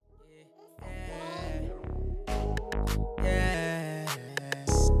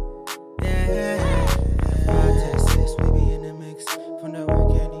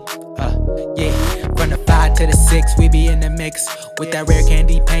6, we be in the mix with that rare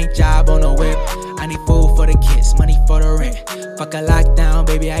candy paint job on the whip. I need food for the kids, money for the rent. Fuck a lockdown,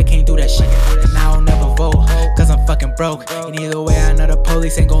 baby, I can't do that shit. And I don't never vote, cause I'm fucking broke. And either way, I know the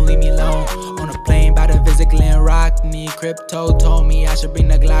police ain't gon' leave me alone. On a plane, by to visit Glen Rock. Need crypto, told me I should bring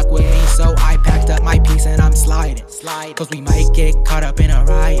the Glock with me. So I packed up my piece and I'm sliding. Cause we might get caught up in a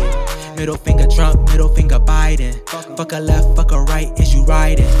riot. Middle finger Trump, middle finger Biden. Fuck a left, fuck a right, is you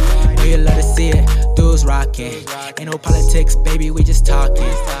riding? Know you love to see it, dudes rocking. Ain't no politics, baby, we just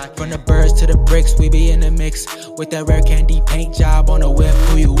talking. From the birds to the bricks, we be in the mix with that rare candy paint job on the whip.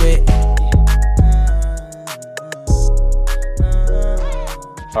 Who you with?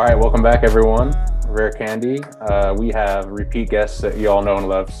 All right, welcome back, everyone. Rare Candy. We have repeat guests that you all know and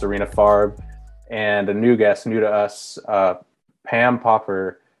love, Serena Farb, and a new guest, new to us, Pam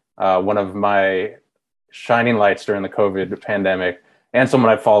Popper, one of my shining lights during the COVID pandemic, and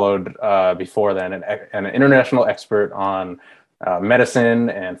someone I followed before then, and an international expert on medicine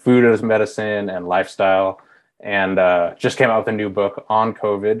and food as medicine and lifestyle, and just came out with a new book on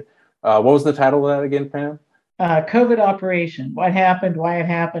COVID. What was the title of that again, Pam? COVID Operation, what happened, why it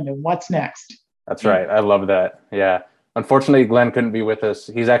happened, and what's next. That's right. I love that. Yeah. Unfortunately, Glenn couldn't be with us.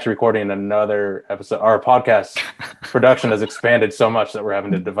 He's actually recording another episode. Our podcast production has expanded so much that we're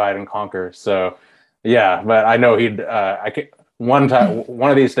having to divide and conquer. So, yeah, but I know one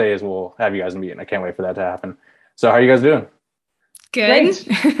of these days we'll have you guys meet, and I can't wait for that to happen. So, how are you guys doing? Good.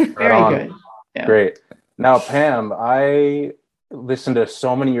 Very good. Yeah. Great. Now, Pam, I listened to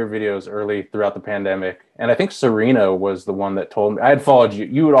so many of your videos early throughout the pandemic, and I think Serena was the one that told me. I had followed you.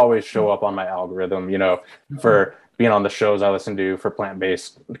 You would always show up on my algorithm, for being on the shows I listen to for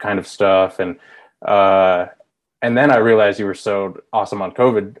plant-based kind of stuff, and then I realized you were so awesome on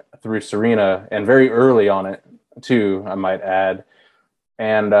COVID through Serena, and very early on it too, I might add.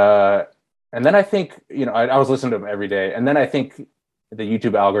 And then I think I was listening to him every day, and then I think the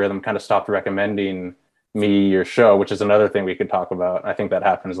YouTube algorithm kind of stopped recommending me your show, which is another thing we could talk about. I think that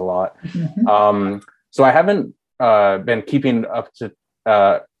happens a lot. Mm-hmm. So I haven't been keeping up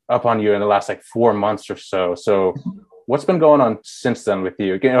on you in the last 4 months or so. So what's been going on since then with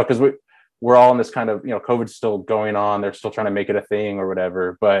you? Because we're all in this kind of, COVID's still going on. They're still trying to make it a thing or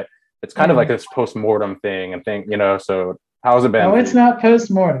whatever, but it's kind of like this post-mortem thing and thing, so how's it been? No, it's not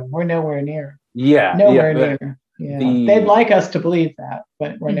post-mortem. We're nowhere near. Yeah. Nowhere near. Yeah. They'd like us to believe that,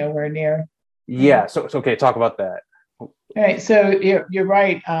 but we're nowhere near. Yeah. So okay. Talk about that. All right. So you're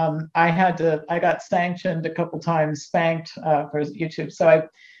right. I got sanctioned a couple times, spanked for YouTube. So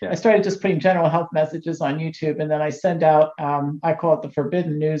I started just putting general health messages on YouTube, and then I send out, I call it the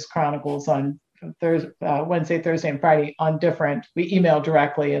Forbidden News Chronicles on Wednesday, Thursday, and Friday we email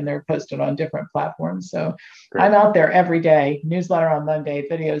directly, and they're posted on different platforms. So great. I'm out there every day, newsletter on Monday,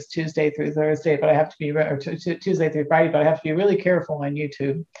 videos Tuesday through Thursday, but I have to be, or Tuesday through Friday, but I have to be really careful on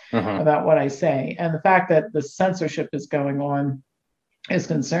YouTube about what I say. And the fact that the censorship is going on is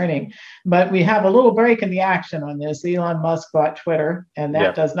concerning, but we have a little break in the action on this. Elon Musk bought Twitter, and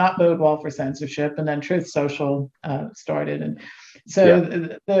that does not bode well for censorship. And then Truth Social started, and so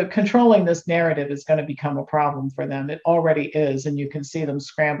the controlling this narrative is going to become a problem for them. It already is, and you can see them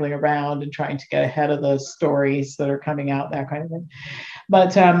scrambling around and trying to get ahead of the stories that are coming out, that kind of thing.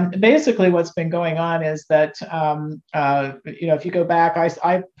 But basically, what's been going on is that if you go back,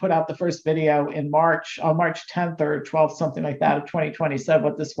 I put out the first video on March 10th or 12th, something like that, of 2020, said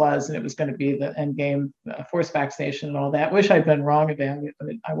what this was, and it was going to be the end game, forced vaccination and all that. Wish I'd been wrong about it,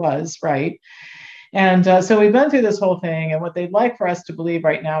 but I was right. And so we've been through this whole thing, and what they'd like for us to believe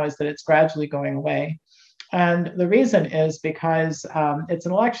right now is that it's gradually going away. And the reason is because it's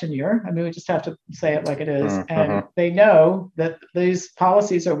an election year. I mean, we just have to say it like it is. And they know that these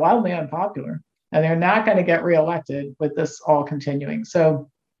policies are wildly unpopular, and they're not going to get reelected with this all continuing. So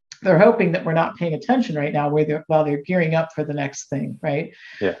they're hoping that we're not paying attention right now while they're gearing up for the next thing, right?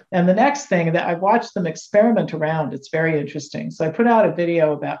 Yeah. And the next thing that I've watched them experiment around, it's very interesting. So I put out a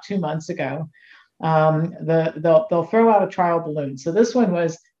video about 2 months ago. They'll throw out a trial balloon. So this one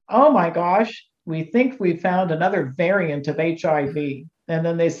was, oh my gosh, we think we found another variant of HIV. And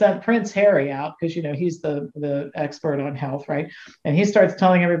then they sent Prince Harry out because, he's the expert on health, right? And he starts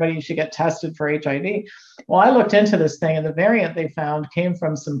telling everybody you should get tested for HIV. Well, I looked into this thing, and the variant they found came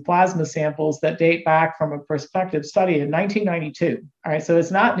from some plasma samples that date back from a prospective study in 1992. All right, so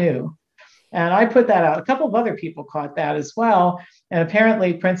it's not new. And I put that out. A couple of other people caught that as well. And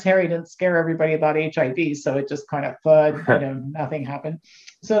apparently Prince Harry didn't scare everybody about HIV. So it just kind of thud, nothing happened.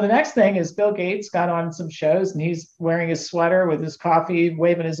 So the next thing is Bill Gates got on some shows, and he's wearing his sweater with his coffee,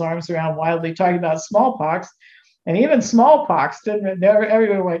 waving his arms around wildly, talking about smallpox. And even smallpox didn't. Never,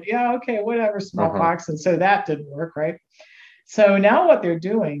 everyone went, yeah, okay, whatever, smallpox, and so that didn't work, right? So now what they're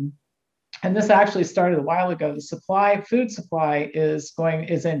doing, and this actually started a while ago, the food supply is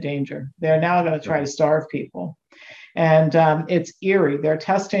in danger. They're now going to try to starve people, and it's eerie. They're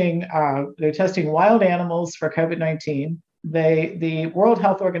testing wild animals for COVID-19. The World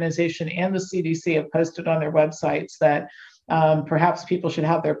Health Organization and the CDC have posted on their websites that perhaps people should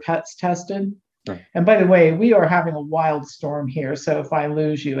have their pets tested. And by the way, we are having a wild storm here. So if I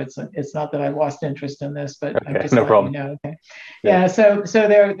lose you, it's not that I lost interest in this, but I'm just letting you know. Okay. Yeah. So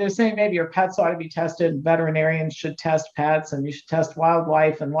they're saying maybe your pets ought to be tested, and veterinarians should test pets, and you should test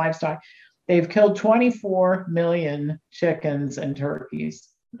wildlife and livestock. They've killed 24 million chickens and turkeys.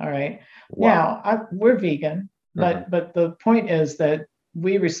 All right. Wow. Now we're vegan, but the point is that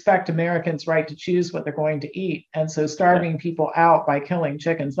we respect Americans' right to choose what they're going to eat. And so starving people out by killing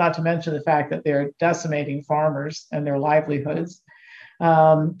chickens, not to mention the fact that they're decimating farmers and their livelihoods.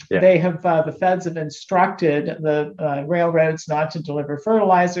 They have, the feds have instructed the railroads not to deliver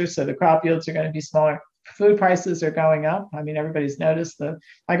fertilizer, so the crop yields are going to be smaller. Food prices are going up. I mean, everybody's noticed that.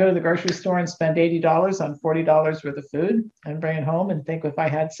 I go to the grocery store and spend $80 on $40 worth of food and bring it home, and think if I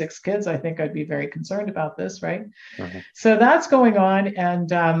had 6 kids, I think I'd be very concerned about this, right? So that's going on,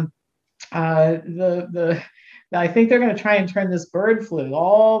 and I think they're going to try and turn this bird flu.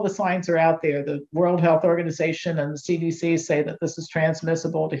 All the signs are out there. The World Health Organization and the CDC say that this is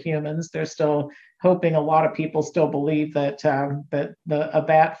transmissible to humans. They're still hoping. A lot of people still believe that a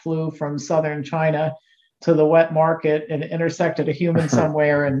bat flew from southern China to the wet market and intersected a human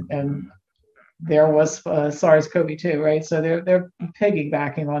somewhere, and there was SARS-CoV-2, right? So they're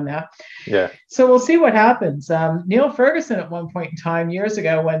piggybacking on that. Yeah. So we'll see what happens. Neil Ferguson at one point in time, years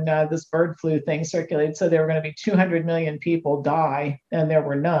ago, when this bird flu thing circulated, said there were going to be 200 million people die, and there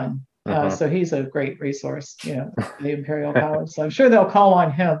were none. So he's a great resource, the Imperial College. So I'm sure they'll call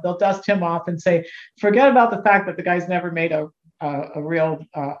on him. They'll dust him off and say, forget about the fact that the guy's never made a real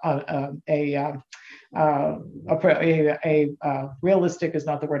realistic is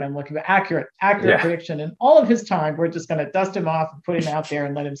not the word I'm looking for. Accurate prediction. And all of his time, we're just going to dust him off and put him out there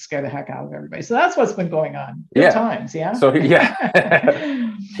and let him scare the heck out of everybody. So that's what's been going on. Good times, yeah. So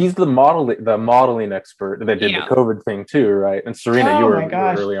he's the modeling expert that did the COVID thing too, right? And Serena, you were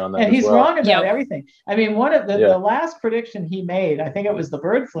early on that. And he's wrong about everything. I mean, one of the last prediction he made, I think it was the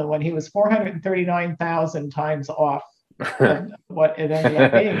bird flu, when he was 439,000 times off what it ended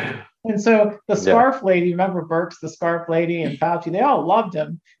up being. And so the scarf lady, remember Birx, the scarf lady, and Fauci, they all loved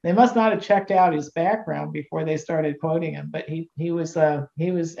him. They must not have checked out his background before they started quoting him, but he was, and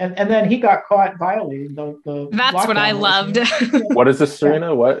then he got caught violating the That's what I loved. What is this,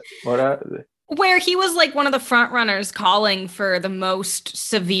 Serena? What? Where he was like one of the front runners calling for the most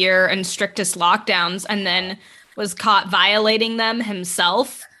severe and strictest lockdowns, and then was caught violating them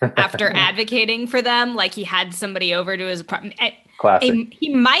himself after advocating for them. Like he had somebody over to his apartment. Classic.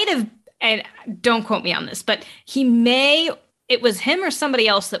 He might have, and don't quote me on this, but it was him or somebody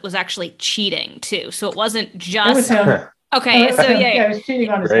else that was actually cheating too. So it wasn't just. It was him. Okay, so he was cheating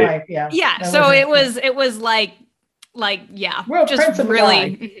on his wife. Yeah. So it was like Real just Prince of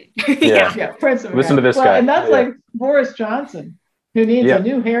really. Prince of Listen to this guy. And that's like Boris Johnson, who needs a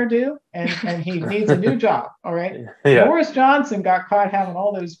new hairdo and he needs a new job. All right. Yeah. Boris Johnson got caught having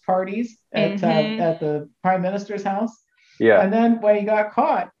all those parties at the prime minister's house. Yeah. And then when he got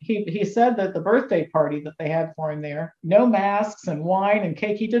caught, he said that the birthday party that they had for him there, no masks and wine and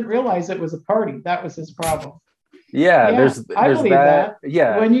cake, he didn't realize it was a party. That was his problem. There's I believe that.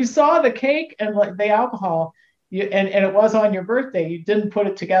 Yeah. When you saw the cake and like the alcohol, and it was on your birthday, you didn't put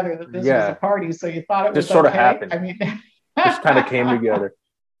it together that this was a party, so you thought it was just sort okay. of happened. I mean, just kind of came together.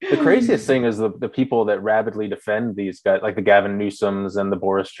 The craziest thing is the people that rabidly defend these guys, like the Gavin Newsoms and the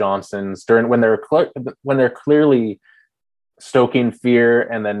Boris Johnsons, when they're clearly stoking fear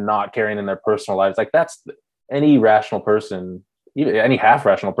and then not caring in their personal lives. Like that's any rational person, even any half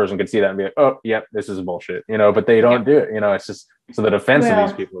rational person could see that and be like, oh, yep, this is bullshit, but they don't do it. It's just, so the defense of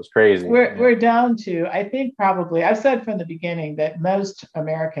these people is crazy. We're down to, I think probably, I've said from the beginning that most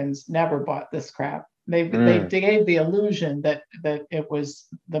Americans never bought this crap. They gave the illusion that it was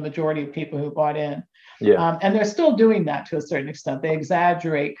the majority of people who bought in. Yeah. And they're still doing that to a certain extent. They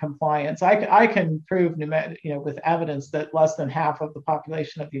exaggerate compliance. I can prove, with evidence that less than half of the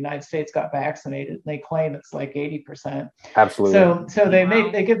population of the United States got vaccinated. They claim it's like 80%. Absolutely. So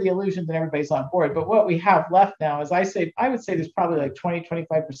they give the illusion that everybody's on board. But what we have left now is, I would say there's probably like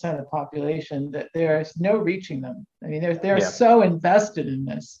 20-25% of the population that there's no reaching them. I mean, they're so invested in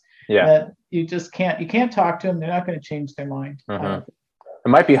this that you can't talk to them. They're not going to change their mind. It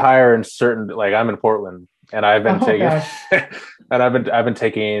might be higher in certain, like I'm in Portland, and I've been taking gosh. and I've been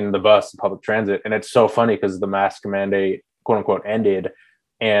taking the bus and public transit, and it's so funny because the mask mandate, quote unquote, ended.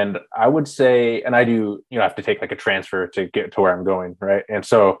 And I would say, and I do, have to take like a transfer to get to where I'm going, right? And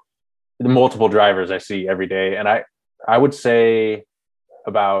so the multiple drivers I see every day, and I would say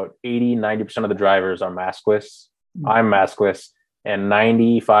about 80-90% of the drivers are maskless. I'm maskless, and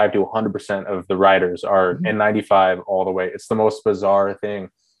 95 to 100% of the riders are N95 all the way. It's the most bizarre thing.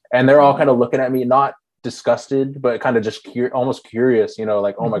 And they're all kind of looking at me, not disgusted, but kind of just almost curious,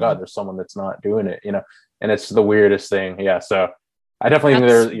 like, oh my God, there's someone that's not doing it, and it's the weirdest thing. Yeah. So I definitely think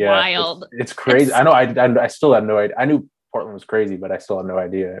there's, wild. It's crazy. I know. I still have no idea. I knew Portland was crazy, but I still had no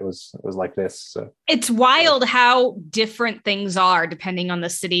idea it was like this. So it's wild how different things are depending on the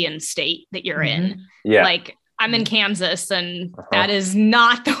city and state that you're in. Yeah. Like I'm in Kansas, and that is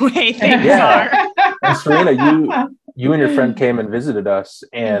not the way things are. And Serena, you and your friend came and visited us,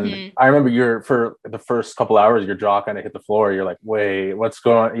 and I remember for the first couple hours, your jaw kind of hit the floor. You're like, "Wait, what's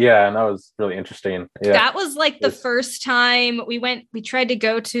going on?" Yeah, and that was really interesting. Yeah, that was like the first time we tried to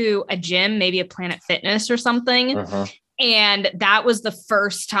go to a gym, maybe a Planet Fitness or something. And that was the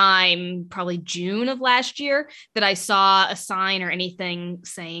first time, probably June of last year, that I saw a sign or anything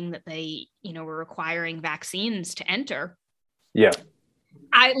saying that they, were requiring vaccines to enter. Yeah.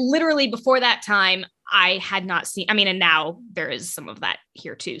 I literally, before that time, I had not seen, and now there is some of that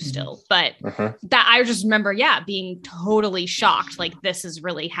here too still, but that I just remember, being totally shocked. Like, this is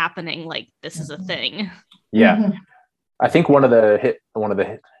really happening. Like, this is a thing. Yeah. I think one of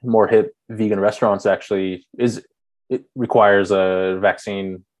the more hip vegan restaurants actually it requires a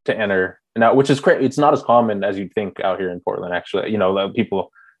vaccine to enter now, which is crazy. It's not as common as you'd think out here in Portland, actually.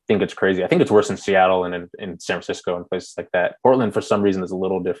 People think it's crazy. I think it's worse in Seattle and in San Francisco and places like that. Portland, for some reason, is a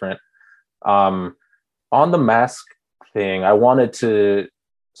little different. On the mask thing, I wanted to,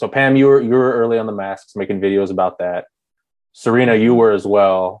 so Pam, you were early on the masks, making videos about that. Serena, you were as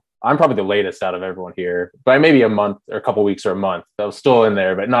well. I'm probably the latest out of everyone here, by maybe a month or a couple weeks or a month. I was still in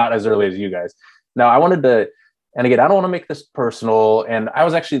there, but not as early as you guys. Now, I wanted to, and again, I don't want to make this personal. And I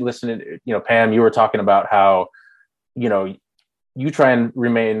was actually listening, Pam, you were talking about how, you try and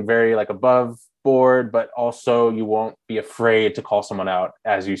remain very like above board, but also you won't be afraid to call someone out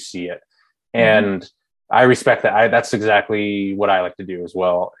as you see it. And I respect that. That's exactly what I like to do as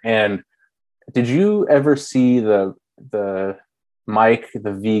well. And did you ever see the Mike,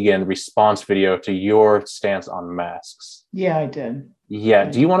 the vegan response video to your stance on masks? Yeah, I did. Yeah.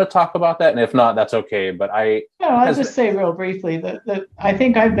 Do you want to talk about that? And if not, that's okay. But I'll just say real briefly that I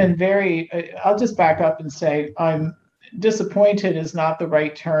think I've been I'll just back up and say I'm disappointed is not the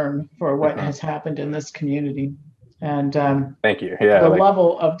right term for what has happened in this community. And thank you. Yeah. The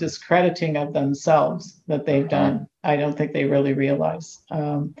level of discrediting of themselves that they've done, I don't think they really realize.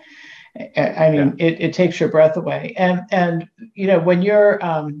 It takes your breath away. And when you're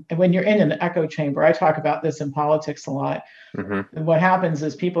in an echo chamber, I talk about this in politics a lot. What happens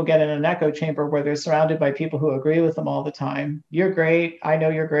is people get in an echo chamber where they're surrounded by people who agree with them all the time. You're great. I know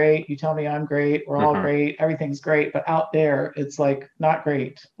you're great. You tell me I'm great. We're all great. Everything's great. But out there, it's like not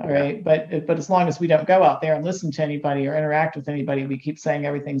great. All right. But as long as we don't go out there and listen to anybody or interact with anybody, we keep saying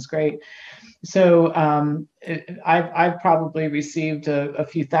everything's great. So I've probably received a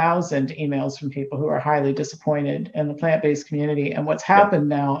few thousand emails from people who are highly disappointed in the plant-based community. And what's happened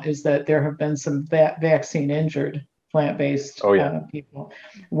now is that there have been some vaccine injured plant-based people.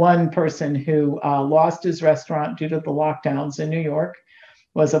 One person who lost his restaurant due to the lockdowns in New York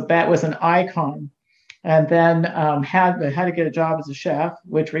was an icon, and then had to get a job as a chef,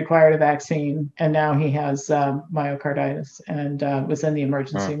 which required a vaccine. And now he has myocarditis and was in the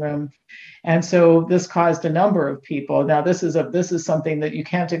emergency room. And so this caused a number of people. Now this is something that you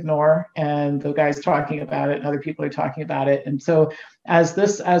can't ignore, and the guy's talking about it, and other people are talking about it. And so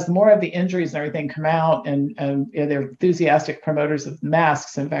as more of the injuries and everything come out, and they're enthusiastic promoters of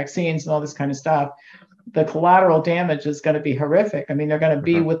masks and vaccines and all this kind of stuff, the collateral damage is going to be horrific. I mean, they're going to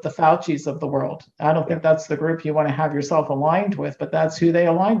be with the Faucis of the world. I don't think that's the group you want to have yourself aligned with, but that's who they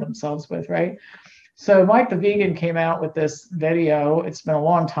align themselves with, right? So Mike the Vegan came out with this video. It's been a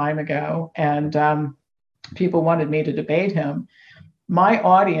long time ago, and people wanted me to debate him. My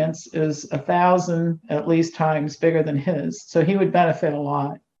audience is 1,000 at least times bigger than his, so he would benefit a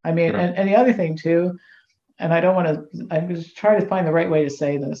lot. I mean, and the other thing too, and I'm just trying to find the right way to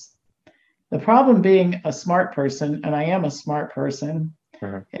say this. The problem being a smart person, and I am a smart person,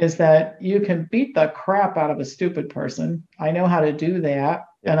 is that you can beat the crap out of a stupid person. I know how to do that.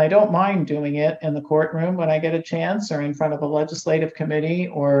 And I don't mind doing it in the courtroom when I get a chance, or in front of a legislative committee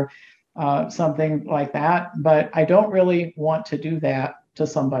or something like that. But I don't really want to do that to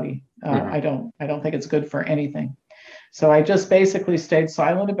somebody. I don't think it's good for anything. So I just basically stayed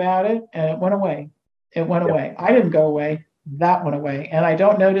silent about it, and it went away. It went away. I didn't go away. That went away. And I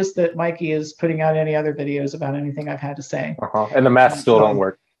don't notice that Mikey is putting out any other videos about anything I've had to say. And the masks still don't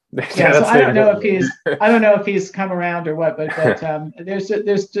work. Yeah, so I don't know if he's come around or what, but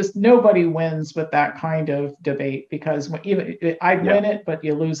there's just nobody wins with that kind of debate, because even I'd win it, but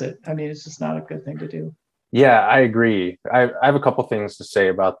you lose it. I mean, it's just not a good thing to do. Yeah, I agree. I have a couple things to say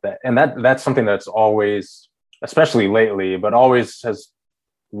about that, and that's something that's always, especially lately, but always has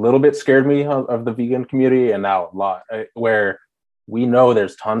a little bit scared me of the vegan community, and now a lot, where we know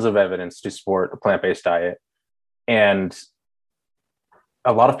there's tons of evidence to support a plant-based diet, and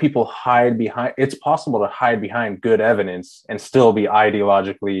a lot of people hide behind, it's possible to hide behind good evidence and still be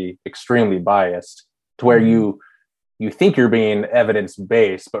ideologically extremely biased, to where you think you're being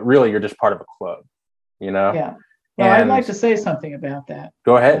evidence-based, but really you're just part of a club, you know? Yeah. Well, I'd like to say something about that.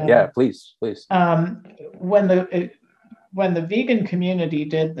 Go ahead. Yeah, please. When the vegan community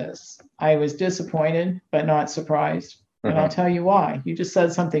did this, I was disappointed, but not surprised. And I'll tell you why. You just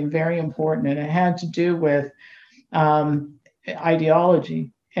said something very important, and it had to do with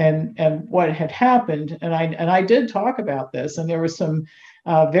ideology and what had happened. And I did talk about this, and there were some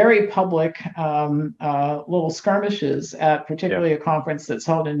very public little skirmishes at particularly a conference that's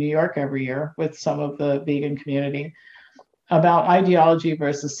held in New York every year with some of the vegan community about ideology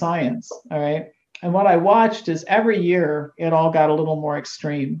versus science. All right. And what I watched is every year it all got a little more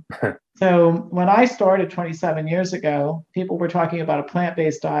extreme. So when I started 27 years ago, people were talking about a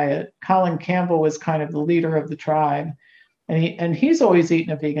plant-based diet. Colin Campbell was kind of the leader of the tribe. And he's always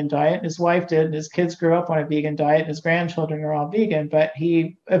eaten a vegan diet. His wife did, and his kids grew up on a vegan diet, and his grandchildren are all vegan. But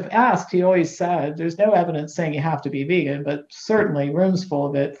if asked, he always said, there's no evidence saying you have to be vegan, but certainly rooms full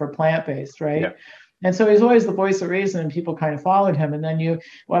of it for plant-based, right? Yeah. And so he's always the voice of reason, and people kind of followed him. And then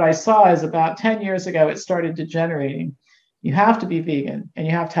what I saw is about 10 years ago, it started degenerating. You have to be vegan, and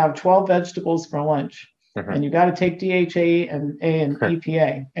you have to have 12 vegetables for lunch. And you got to take DHA and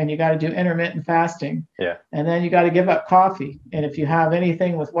EPA, and you got to do intermittent fasting. Yeah. And then you got to give up coffee. And if you have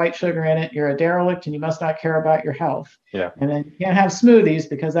anything with white sugar in it, you're a derelict, and you must not care about your health. Yeah. And then you can't have smoothies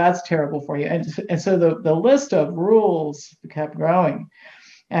because that's terrible for you. And so the list of rules kept growing.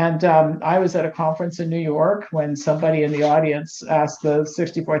 And I was at a conference in New York when somebody in the audience asked the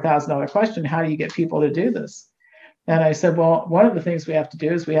 $64,000 question, how do you get people to do this? And I said, well, one of the things we have to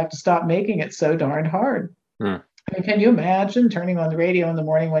do is we have to stop making it so darn hard. I mean, can you imagine turning on the radio in the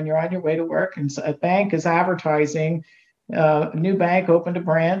morning when you're on your way to work, and a bank is advertising, a new bank opened a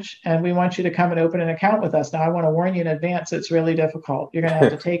branch, and we want you to come and open an account with us. Now, I want to warn you in advance, it's really difficult. You're going to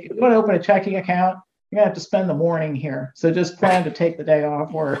have to you want to open a checking account, you're going to have to spend the morning here. So just plan to take the day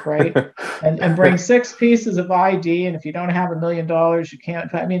off work, right? and bring 6 pieces of ID. And if you don't have $1 million, you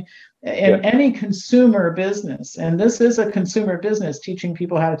can't. I mean, in any consumer business, and this is a consumer business, teaching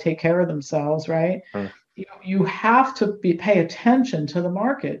people how to take care of themselves, right? You have to pay attention to the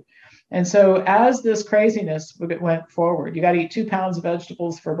market. And so as this craziness went forward, you got to eat 2 pounds of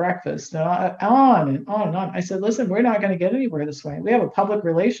vegetables for breakfast, and on and on and on. I said, listen, we're not going to get anywhere this way. We have a public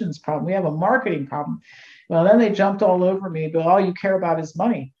relations problem. We have a marketing problem. Well, then they jumped all over me, but all you care about is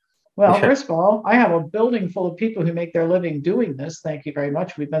money. Well, first of all, I have a building full of people who make their living doing this. Thank you very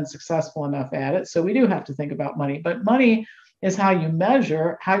much. We've been successful enough at it. So we do have to think about money. But money is how you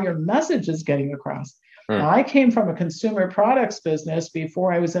measure how your message is getting across. Now, I came from a consumer products business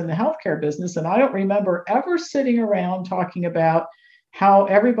before I was in the healthcare business, and I don't remember ever sitting around talking about how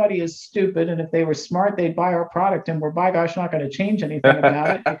everybody is stupid, and if they were smart, they'd buy our product, and we're, by gosh, not going to change anything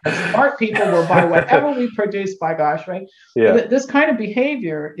about it, because smart people will buy whatever we produce, by gosh, right? Yeah. But this kind of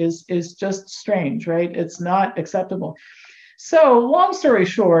behavior is just strange, right? It's not acceptable. So long story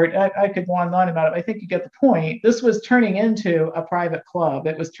short, I could go on and on about it. I think you get the point. This was turning into a private club.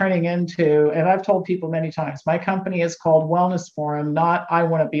 It was turning into, and I've told people many times, my company is called Wellness Forum, not I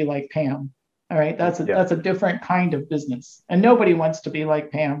want to be like Pam. All right, that's a different kind of business. And nobody wants to be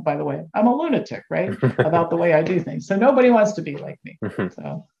like Pam, by the way. I'm a lunatic, right? About the way I do things. So nobody wants to be like me.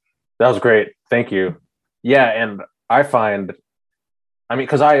 So that was great. Thank you. Yeah, and I find,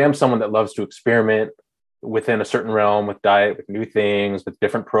 because I am someone that loves to experiment within a certain realm with diet, with new things, with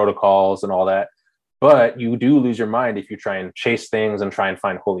different protocols and all that. But you do lose your mind if you try and chase things and try and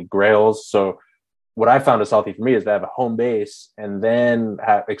find holy grails. So what I found is healthy for me is to have a home base and then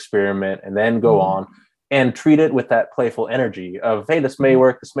experiment and then go on and treat it with that playful energy of, hey, this may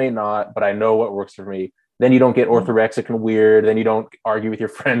work, this may not, but I know what works for me. Then you don't get orthorexic and weird. Then you don't argue with your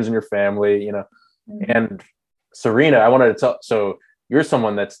friends and your family, And Serena, I wanted to tell, so you're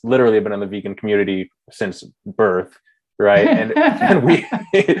someone that's literally been in the vegan community since birth, right? And we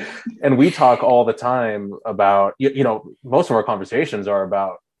and we talk all the time about, you know, most of our conversations are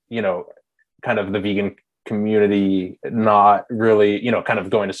about, you know, kind of the vegan community not really, you know, kind of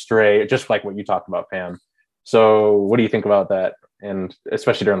going astray, just like what you talked about, Pam. So what do you think about that? And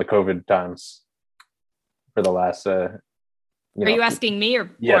especially during the COVID times for the last are you asking me or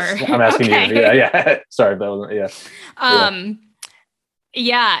yes, I'm asking you. Yeah. Sorry, that wasn't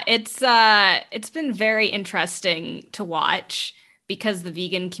yeah, it's been very interesting to watch because the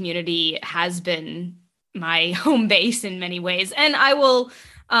vegan community has been my home base in many ways. And I will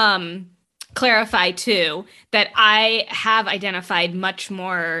clarify too that I have identified much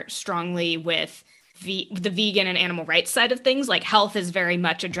more strongly with the vegan and animal rights side of things. Like health is very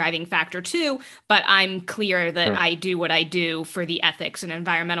much a driving factor too, but I'm clear that I do what I do for the ethics and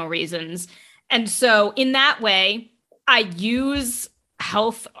environmental reasons. And so in that way, I use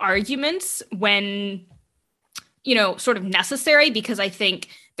health arguments when, you know, sort of necessary, because I think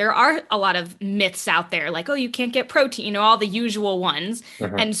there are a lot of myths out there, like, oh, you can't get protein, you know, all the usual ones.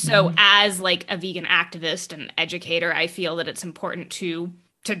 And so as like a vegan activist and educator, I feel that it's important to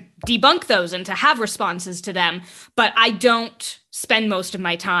debunk those and to have responses to them. But I don't spend most of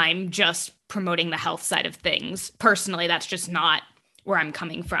my time just promoting the health side of things. Personally, that's just not where I'm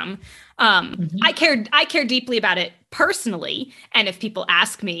coming from. I care deeply about it personally. And if people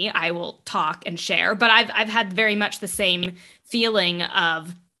ask me, I will talk and share. But I've had very much the same feeling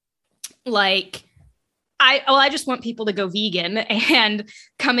of like, I just want people to go vegan, and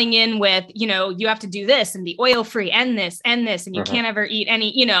coming in with, you know, you have to do this and be oil free and this, and you can't ever eat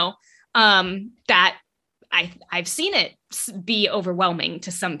any, you know, that I've seen it be overwhelming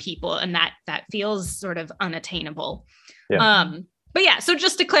to some people, and that feels sort of unattainable. Yeah. But yeah, so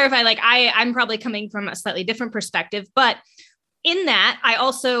just to clarify, like I'm probably coming from a slightly different perspective, but in that I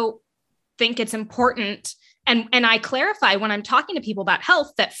also think it's important. And I clarify when I'm talking to people about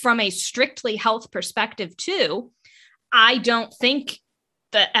health that from a strictly health perspective too, I don't think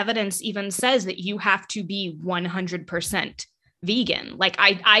the evidence even says that you have to be 100% vegan. Like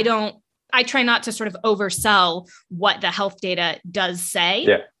I try not to sort of oversell what the health data does say.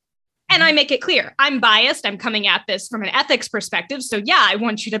 Yeah. And I make it clear, I'm biased. I'm coming at this from an ethics perspective. So yeah, I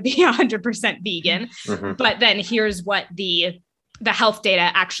want you to be 100% vegan, but then here's what the health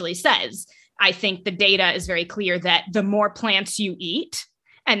data actually says. I think the data is very clear that the more plants you eat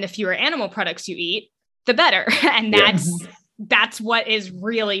and the fewer animal products you eat, the better. And that's what is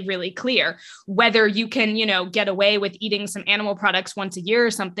really, really clear. Whether you can, you know, get away with eating some animal products once a year or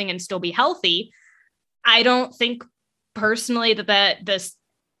something and still be healthy, I don't think personally that this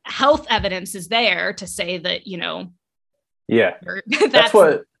health evidence is there to say that, you know. Yeah, that's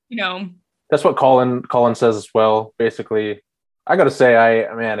what, you know. That's what Colin says as well. Basically, I got to say,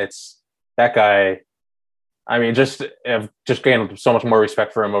 it's that guy. I mean, I've just gained so much more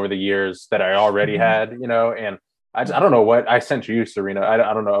respect for him over the years that I already had, you know. And I don't know what I sent you, Serena. I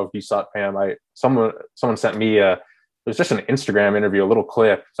don't know if you saw it, Pam. Someone sent me it was just an Instagram interview, a little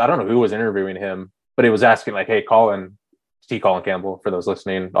clip. So I don't know who was interviewing him, but it was asking like, "Hey, Colin Campbell, for those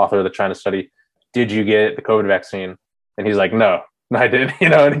listening, author of the China Study, did you get the COVID vaccine?" And he's like, "No, I didn't." You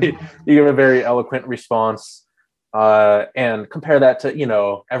know, and he gave a very eloquent response. And compare that to, you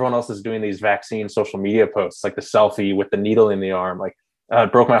know, everyone else is doing these vaccine social media posts, like the selfie with the needle in the arm. Like,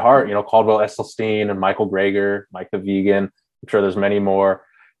 it broke my heart, you know, Caldwell Esselstyn and Michael Greger, Mike the Vegan. I'm sure there's many more.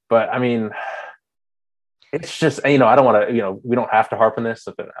 But I mean, it's just, you know, I don't want to, you know, we don't have to harp on this,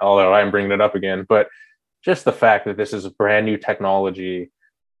 although I'm bringing it up again. But just the fact that this is a brand new technology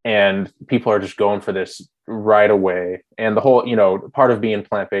and people are just going for this right away. And the whole, you know, part of being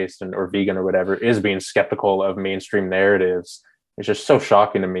plant-based or vegan or whatever is being skeptical of mainstream narratives. It's just so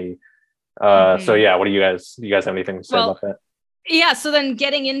shocking to me. So yeah, what do you guys have anything to say about that? Yeah. So then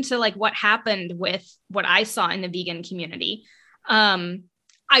getting into like what happened with what I saw in the vegan community,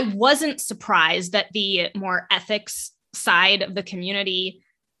 I wasn't surprised that the more ethics side of the community,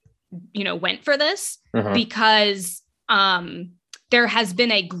 you know, went for this because there has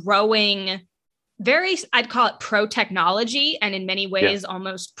been a growing, I'd call it pro-technology and in many ways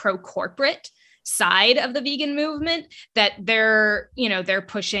almost pro-corporate side of the vegan movement, that they're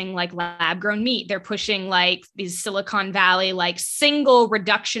pushing like lab-grown meat. They're pushing like these Silicon Valley, like single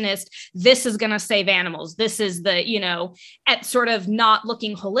reductionist, this is going to save animals. This is the, you know, at sort of not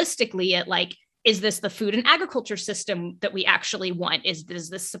looking holistically at like, is this the food and agriculture system that we actually want? Does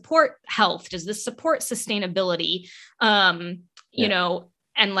this support health? Does this support sustainability? You know,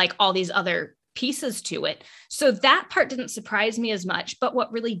 and like all these other pieces to it. So that part didn't surprise me as much. But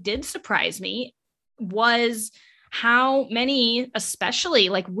what really did surprise me was how many, especially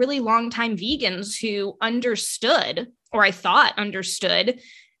like really longtime vegans who understood or I thought understood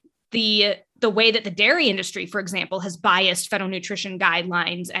the way that the dairy industry, for example, has biased federal nutrition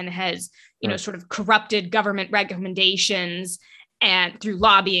guidelines and has, sort of corrupted government recommendations and through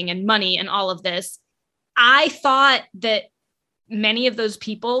lobbying and money and all of this. I thought that many of those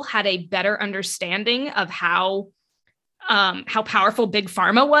people had a better understanding of how powerful big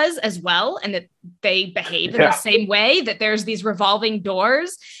pharma was as well, and that they behave in the same way, that there's these revolving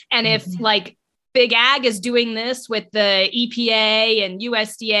doors. And if like big ag is doing this with the EPA and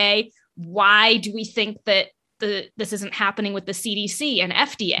USDA, why do we think that this isn't happening with the CDC and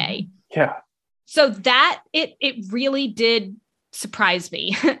FDA? Yeah. So that it really did surprise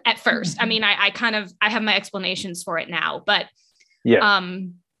me at first. I mean, I have my explanations for it now, but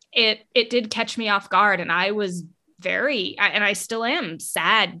it did catch me off guard, and I was and I still am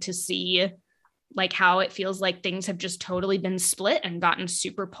sad to see like how it feels like things have just totally been split and gotten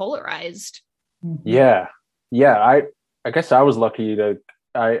super polarized. Yeah. I guess I was lucky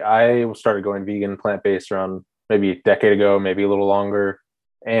I started going vegan, plant-based around maybe a decade ago, maybe a little longer.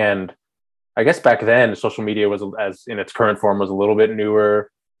 And I guess back then social media was, as in its current form, was a little bit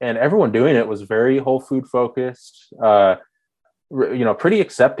newer, and everyone doing it was very whole food focused, pretty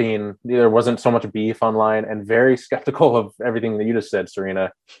accepting. There wasn't so much beef online, and very skeptical of everything that you just said,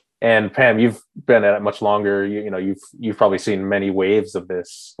 Serena. And Pam, you've been at it much longer. You've probably seen many waves of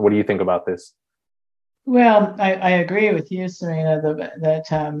this. What do you think about this? Well, I agree with you, Serena,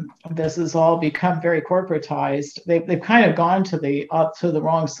 that this has all become very corporatized. They've kind of gone to the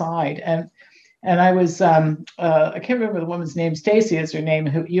wrong side. And I was I can't remember the woman's name. Stacy is her name.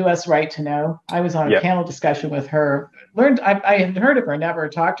 Who U.S. Right to Know. I was on a panel discussion with her. I had heard of her, never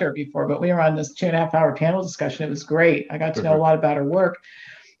talked to her before, but we were on this 2.5-hour panel discussion. It was great. I got to know a lot about her work.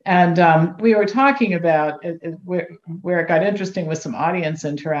 And we were talking about where it got interesting with some audience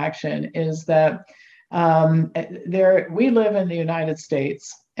interaction is that we live in the United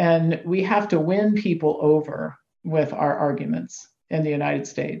States, and we have to win people over with our arguments in the United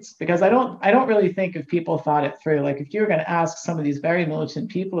States, because I don't really think if people thought it through. Like if you were going to ask some of these very militant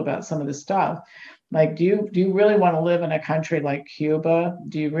people about some of this stuff, like do you really want to live in a country like Cuba?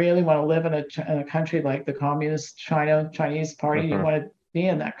 Do you really want to live in a country like the Communist Chinese Party? Do you want to be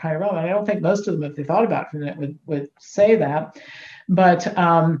in that kind of realm? And I don't think most of them, if they thought about it for a minute, would say that. But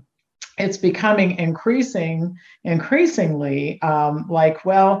it's becoming increasingly like,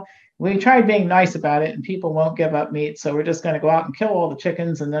 well, we tried being nice about it and people won't give up meat, so we're just going to go out and kill all the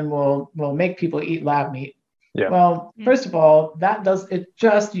chickens, and then we'll make people eat lab meat. Yeah. Well, first of all,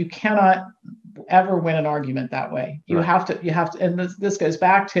 you cannot ever win an argument that way. You have to, and this goes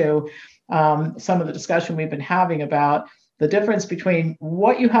back to some of the discussion we've been having about the difference between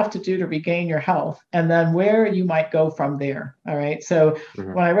what you have to do to regain your health and then where you might go from there. All right. So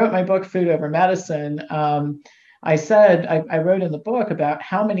when I wrote my book, Food Over Medicine, I said, I wrote in the book about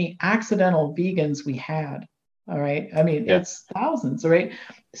how many accidental vegans we had. All right. I mean, it's thousands, right?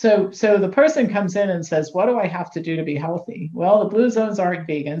 So the person comes in and says, what do I have to do to be healthy? Well, the blue zones aren't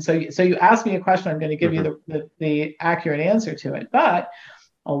vegan. So you ask me a question, I'm going to give you the accurate answer to it. But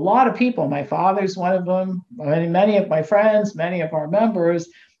a lot of people, my father's one of them, many of my friends, many of our members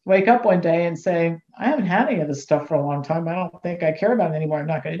wake up one day and say, I haven't had any of this stuff for a long time. I don't think I care about it anymore. I'm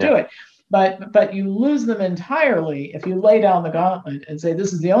not going to do it. But you lose them entirely if you lay down the gauntlet and say,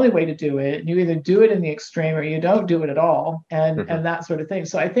 this is the only way to do it. And you either do it in the extreme or you don't do it at all, and that sort of thing.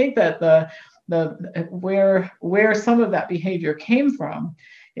 So I think that where some of that behavior came from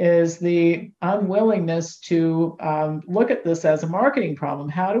is the unwillingness to look at this as a marketing problem.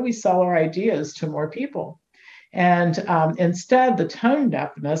 How do we sell our ideas to more people? And instead, the tone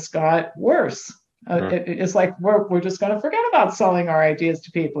deafness got worse. It's like we're just going to forget about selling our ideas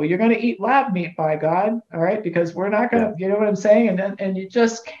to people. You're going to eat lab meat, by God, all right? Because we're not going to, you know what I'm saying? And you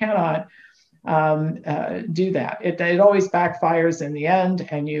just cannot do that. It always backfires in the end,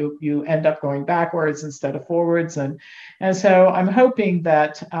 and you end up going backwards instead of forwards. And so I'm hoping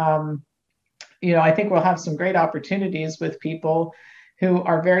that I think we'll have some great opportunities with people who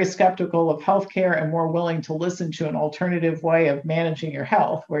are very skeptical of healthcare and more willing to listen to an alternative way of managing your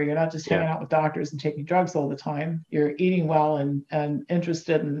health, where you're not just hanging out with doctors and taking drugs all the time. You're eating well and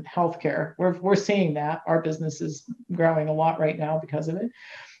interested in healthcare. We're seeing that. Our business is growing a lot right now because of it.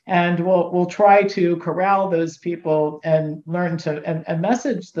 And we'll try to corral those people and learn to and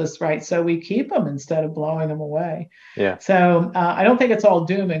message this right, so we keep them instead of blowing them away. Yeah. So I don't think it's all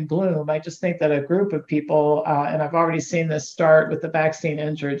doom and gloom. I just think that a group of people, and I've already seen this start with the vaccine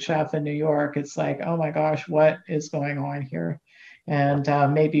injured chef in New York. It's like, oh my gosh, what is going on here? And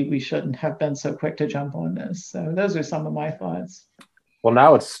maybe we shouldn't have been so quick to jump on this. So those are some of my thoughts. Well,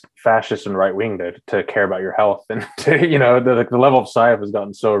 now it's fascist and right wing to care about your health, and to, you know, the level of psyop has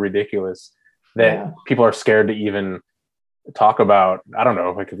gotten so ridiculous that people are scared to even talk about, I don't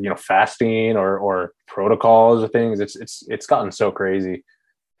know, like, you know, fasting or protocols or things. It's gotten so crazy,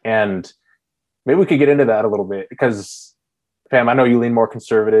 and maybe we could get into that a little bit because, Pam, I know you lean more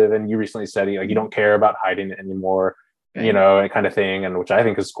conservative, and you recently said, like, you don't care about hiding it anymore, you know, and kind of thing, and which I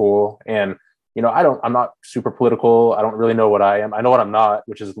think is cool. And you know, I'm not super political. I don't really know what I am. I know what I'm not,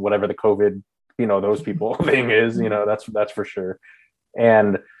 which is whatever the COVID, you know, those people thing is, you know, that's for sure.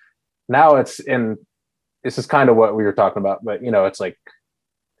 And now this is kind of what we were talking about, but you know, it's like,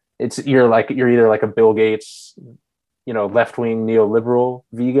 you're either like a Bill Gates, you know, left-wing neoliberal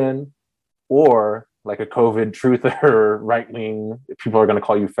vegan, or like a COVID truther, right-wing, people are going to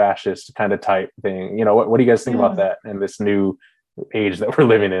call you fascist kind of type thing. You know, what do you guys think about that in this new age that we're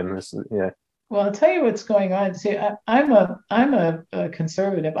living in? Well, I'll tell you what's going on. See, I'm a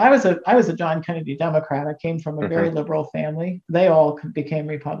conservative. I was a John Kennedy Democrat. I came from a very liberal family. They all became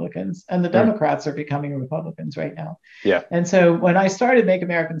Republicans, and the Democrats are becoming Republicans right now. Yeah. And so when I started Make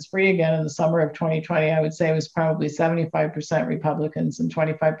Americans Free Again in the summer of 2020, I would say it was probably 75% Republicans and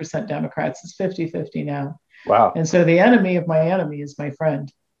 25% Democrats. It's 50-50 now. Wow. And so the enemy of my enemy is my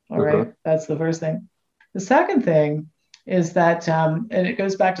friend. All right. That's the first thing. The second thing is that, and it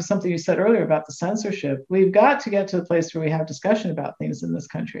goes back to something you said earlier about the censorship. We've got to get to the place where we have discussion about things in this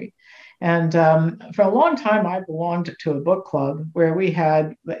country. And for a long time, I belonged to a book club where we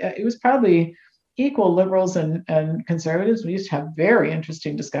had, it was probably equal liberals and conservatives. We used to have very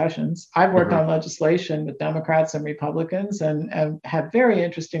interesting discussions. I've worked on legislation with Democrats and Republicans and had very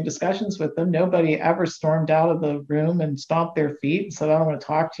interesting discussions with them. Nobody ever stormed out of the room and stomped their feet and said, I don't want to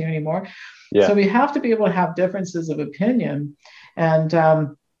talk to you anymore. Yeah. So we have to be able to have differences of opinion and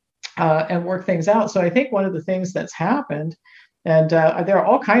work things out. So I think one of the things that's happened, and there are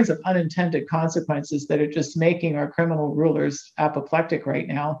all kinds of unintended consequences that are just making our criminal rulers apoplectic right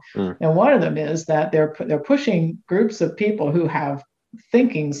now. And one of them is that they're pushing groups of people who have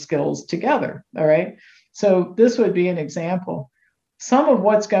thinking skills together. All right. So this would be an example. Some of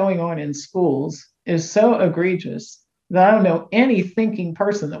what's going on in schools is so egregious that I don't know any thinking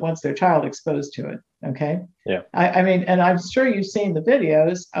person that wants their child exposed to it. Okay. Yeah. I mean, and I'm sure you've seen the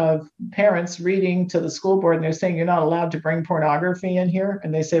videos of parents reading to the school board and they're saying you're not allowed to bring pornography in here.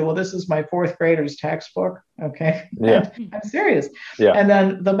 And they say, well, this is my fourth grader's textbook. Okay. Yeah. I'm serious. Yeah. And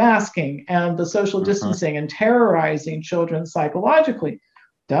then the masking and the social distancing and terrorizing children psychologically.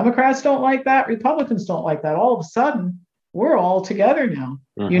 Democrats don't like that. Republicans don't like that. All of a sudden, we're all together now,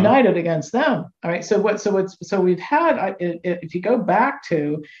 united against them. All right. So we've had, if you go back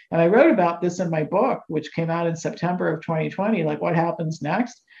to, and I wrote about this in my book, which came out in September of 2020, like what happens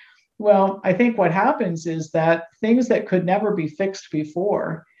next? Well, I think what happens is that things that could never be fixed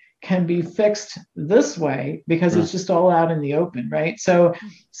before can be fixed this way because it's just all out in the open. Right. So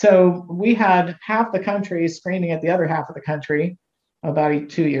we had half the country screaming at the other half of the country about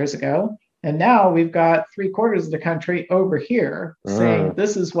 2 years ago. And now we've got 3/4 of the country over here saying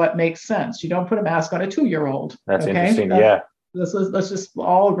this is what makes sense. You don't put a mask on a 2-year-old. That's interesting. Let's just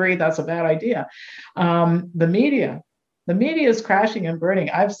all agree that's a bad idea. The media is crashing and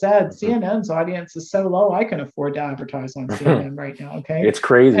burning. I've said CNN's audience is so low, I can afford to advertise on CNN right now. Okay, it's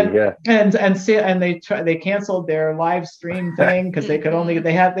crazy. And they canceled their live stream thing because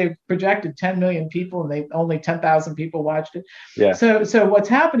they projected 10 million people and only 10,000 people watched it. Yeah. So what's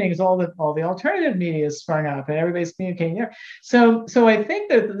happening is all the alternative media is sprung up and everybody's communicating there. So I think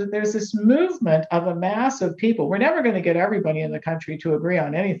that there's this movement of a mass of people. We're never going to get everybody in the country to agree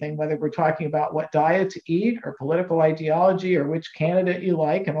on anything, whether we're talking about what diet to eat or political ideology or which candidate you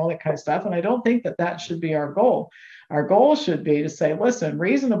like and all that kind of stuff. And I don't think that should be our goal. Our goal should be to say, listen,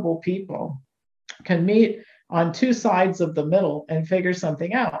 reasonable people can meet on two sides of the middle and figure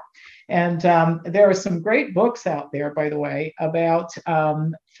something out. And there are some great books out there, by the way, about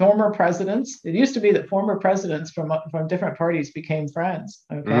former presidents. It used to be that former presidents from different parties became friends.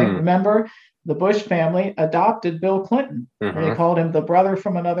 Okay, remember the Bush family adopted Bill Clinton. And they called him the brother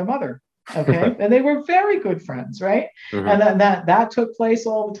from another mother. Okay, and they were very good friends, right? And then that took place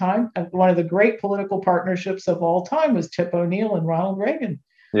all the time. And one of the great political partnerships of all time was Tip O'Neill and Ronald Reagan.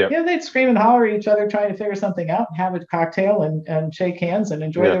 Yeah, they'd scream and holler at each other, trying to figure something out, and have a cocktail and shake hands and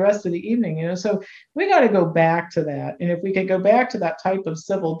enjoy the rest of the evening. You know, so we got to go back to that. And if we can go back to that type of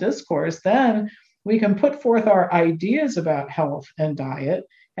civil discourse, then we can put forth our ideas about health and diet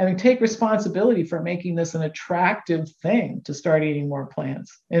and take responsibility for making this an attractive thing to start eating more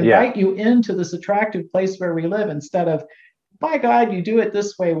plants. Invite you into this attractive place where we live instead of by God, you do it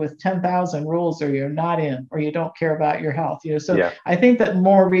this way with 10,000 rules, or you're not in, or you don't care about your health. So I think that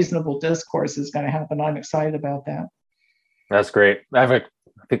more reasonable discourse is going to happen. I'm excited about that. That's great. I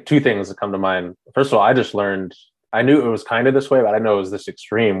think two things that come to mind. First of all, I just learned, I knew it was kind of this way, but I didn't know it was this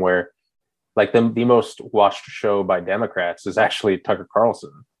extreme where like the most watched show by Democrats is actually Tucker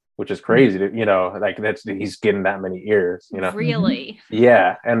Carlson, which is crazy to, like he's getting that many ears, Really?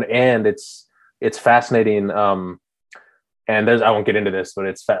 Yeah. And it's fascinating. And I won't get into this, but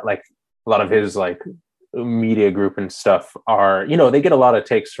it's like a lot of his like media group and stuff are, they get a lot of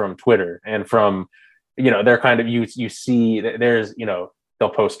takes from Twitter and from, they're kind of, you see there's, they'll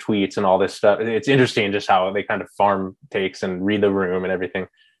post tweets and all this stuff. It's interesting just how they kind of farm takes and read the room and everything.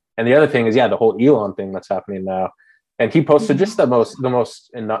 And the other thing is, the whole Elon thing that's happening now. And he posted just the most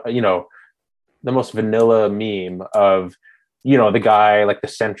vanilla meme of, the guy, like the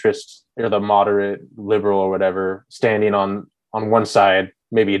centrist or the moderate liberal or whatever, standing on one side,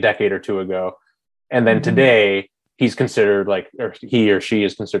 maybe a decade or two ago. And then today he's considered like, or he or she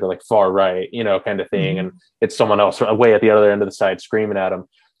is considered like far right, kind of thing. And it's someone else way at the other end of the side screaming at him,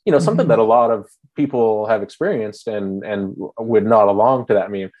 something that a lot of people have experienced and would nod along to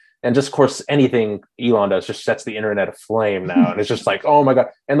that meme. And just, of course, anything Elon does just sets the internet aflame now. And it's just like, oh my God.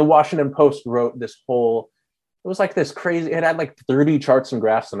 And the Washington Post wrote this whole, it was like this crazy, it had like 30 charts and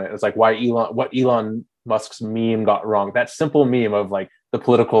graphs in it. It's like what Elon Musk's meme got wrong. That simple meme of like the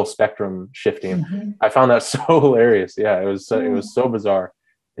political spectrum shifting. I found that so hilarious. Yeah, it was so bizarre.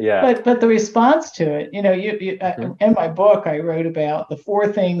 Yeah. But the response to it, in my book, I wrote about the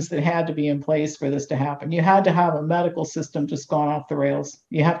 4 things that had to be in place for this to happen. You had to have a medical system just gone off the rails.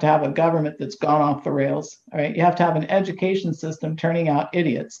 You have to have a government that's gone off the rails. All right. You have to have an education system turning out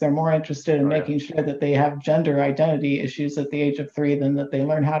idiots. They're more interested in making sure that they have gender identity issues at the age of 3 than that they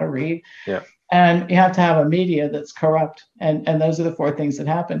learn how to read. Yeah. And you have to have a media that's corrupt. And those are the 4 things that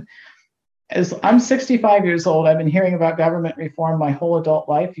happen. As I'm 65 years old, I've been hearing about government reform my whole adult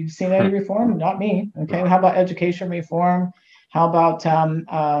life. You've seen any reform? Not me. Okay. How about education reform? How about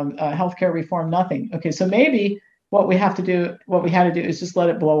healthcare reform? Nothing. Okay. So maybe what we had to do is just let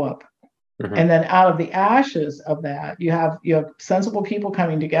it blow up. And then out of the ashes of that, you have sensible people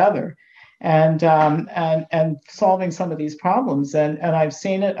coming together and solving some of these problems. And I've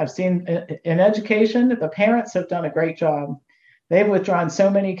seen it. I've seen in education, the parents have done a great job. They've withdrawn so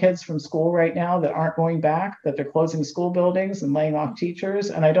many kids from school right now that aren't going back, that they're closing school buildings and laying off teachers.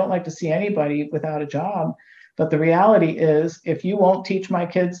 And I don't like to see anybody without a job. But the reality is, if you won't teach my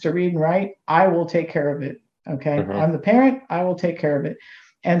kids to read and write, I will take care of it. Okay. I'm the parent. I will take care of it.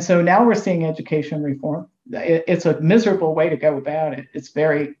 And so now we're seeing education reform. It's a miserable way to go about it. It's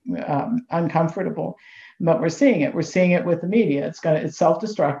very uncomfortable. But we're seeing it. We're seeing it with the media. It's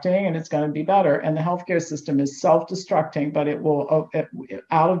self-destructing, and it's going to be better. And the healthcare system is self-destructing, but it will,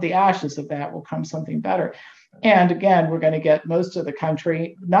 out of the ashes of that will come something better. And again, we're going to get most of the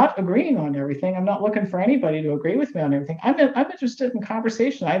country not agreeing on everything. I'm not looking for anybody to agree with me on everything. I'm interested in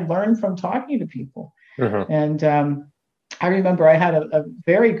conversation. I learn from talking to people. And I remember I had a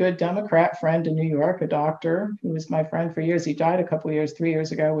very good Democrat friend in New York, a doctor who was my friend for years. He died a couple of years, 3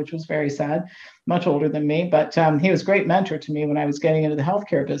 years ago, which was very sad, much older than me. But he was a great mentor to me when I was getting into the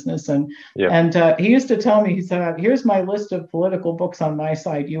healthcare business. And he used to tell me, he said, here's my list of political books on my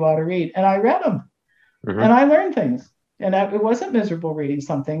site you ought to read. And I read them and I learned things. And it wasn't miserable reading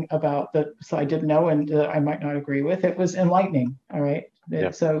something about that so I didn't know and I might not agree with. It was enlightening. All right.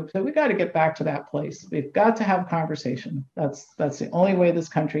 So we got to get back to that place. We've got to have conversation. That's the only way this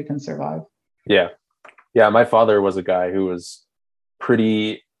country can survive. Yeah. My father was a guy who was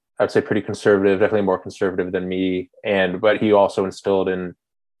pretty conservative, definitely more conservative than me. But he also instilled in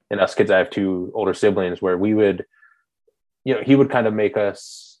us kids. I have 2 older siblings where we would, he would kind of make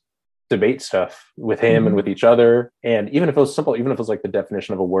us debate stuff with him and with each other. And even if it was simple, even if it was like the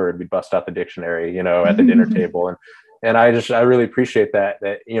definition of a word, we'd bust out the dictionary, at the dinner table. And I really appreciate that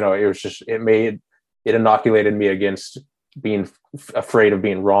it inoculated me against being afraid of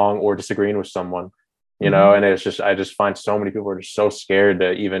being wrong or disagreeing with someone, and I just find so many people are just so scared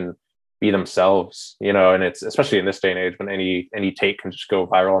to even be themselves, and it's especially in this day and age when any take can just go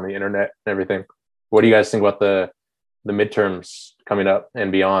viral on the internet and everything. What do you guys think about the midterms coming up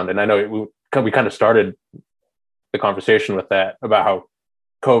and beyond? And I know we kind of started the conversation with that about how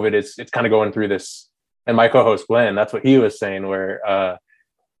COVID it's kind of going through this. And my co-host Glenn, that's what he was saying, where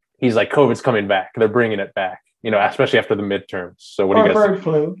he's like, COVID's coming back. They're bringing it back, especially after the midterms. So what do you guys think?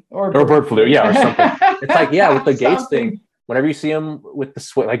 Flu. Or bird flu, or something. It's like, with the Gates thing, whenever you see him with the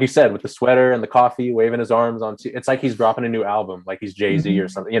sweat, like you said, with the sweater and the coffee, waving his arms on, it's like he's dropping a new album, like he's Jay-Z or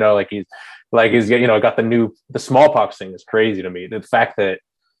something, like he's got the smallpox thing is crazy to me. The fact that,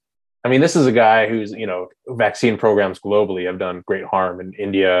 I mean, this is a guy who's, vaccine programs globally have done great harm in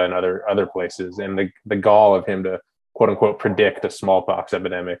India and other places. And the gall of him to quote unquote predict a smallpox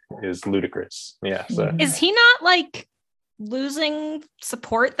epidemic is ludicrous. Yeah. So is he not like losing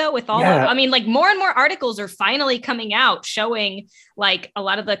support though with all I mean, like more and more articles are finally coming out showing like a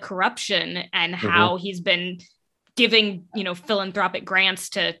lot of the corruption and how he's been giving, philanthropic grants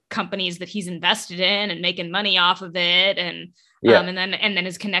to companies that he's invested in and making money off of it. And and then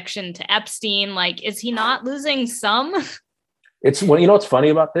his connection to Epstein, like, is he not losing some? It's what's funny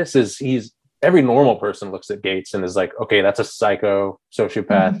about this is every normal person looks at Gates and is like, okay, that's a psycho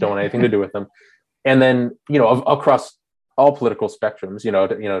sociopath. Don't want anything to do with them. And then, across all political spectrums,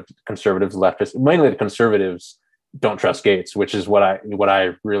 conservatives, leftists, mainly the conservatives don't trust Gates, which is what I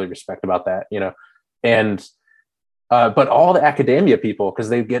really respect about that, and but all the academia people, because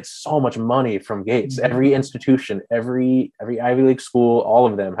they get so much money from Gates, every institution, every Ivy League school, all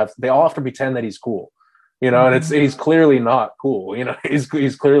of them they all have to pretend that he's cool, and he's clearly not cool.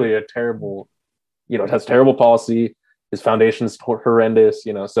 He's clearly a terrible, has terrible policy. His foundation's horrendous,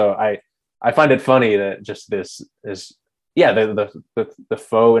 so I find it funny that just this is, the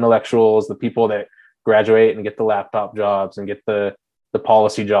faux intellectuals, the people that graduate and get the laptop jobs and get the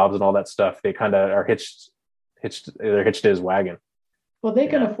policy jobs and all that stuff, they kind of are hitched to his wagon. Well, they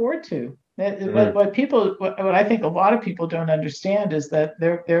can afford to. What I think a lot of people don't understand is that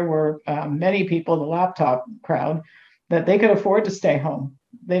there were many people, the laptop crowd, that they could afford to stay home.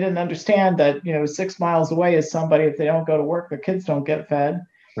 They didn't understand that 6 miles away is somebody, if they don't go to work, their kids don't get fed.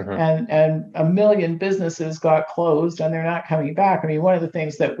 And a million businesses got closed and they're not coming back. I mean, one of the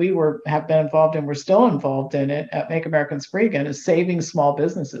things that we have been involved in, we're still involved in it at Make Americans Free Again, is saving small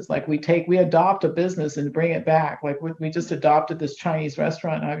businesses. Like we adopt a business and bring it back. Like we just adopted this Chinese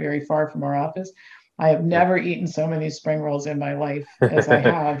restaurant not very far from our office. I have never eaten so many spring rolls in my life as I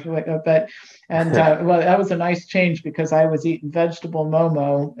have. Well, that was a nice change because I was eating vegetable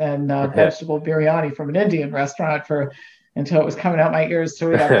momo and vegetable biryani from an Indian restaurant until it was coming out my ears, so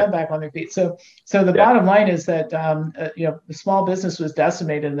we got them back on their feet. So the bottom line is that the small business was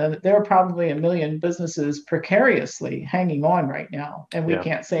decimated, and there are probably a million businesses precariously hanging on right now, and we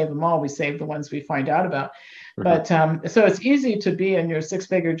can't save them all. We save the ones we find out about. But so it's easy to be in your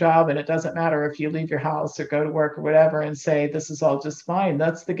 6-figure job, and it doesn't matter if you leave your house or go to work or whatever, and say this is all just fine.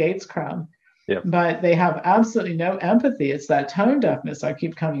 That's the Gates crowd. Yep. But they have absolutely no empathy. It's that tone deafness I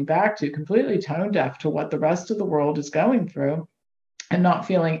keep coming back to, completely tone deaf to what the rest of the world is going through and not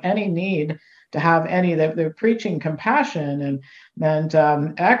feeling any need to have any. They're preaching compassion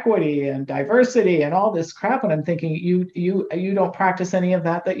and equity and diversity and all this crap. And I'm thinking, you don't practice any of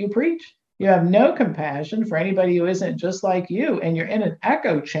that you preach. You have no compassion for anybody who isn't just like you. And you're in an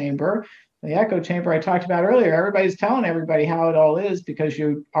echo chamber. The echo chamber I talked about earlier, everybody's telling everybody how it all is because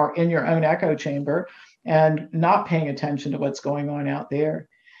you are in your own echo chamber and not paying attention to what's going on out there.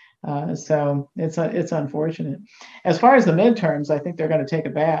 So it's unfortunate. As far as the midterms, I think they're going to take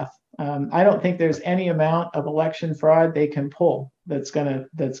a bath. I don't think there's any amount of election fraud they can pull that's going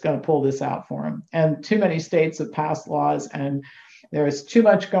to pull this out for them. And too many states have passed laws, and there's too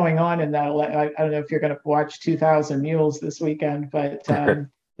much going on in that. I don't know if you're going to watch 2,000 Mules this weekend, but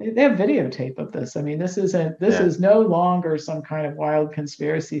they have videotape of this. I mean, this is no longer some kind of wild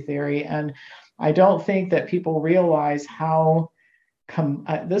conspiracy theory. And I don't think that people realize how,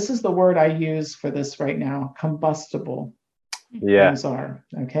 this is the word I use for this right now, combustible things are.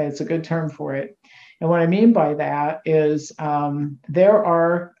 Okay, it's a good term for it. And what I mean by that is there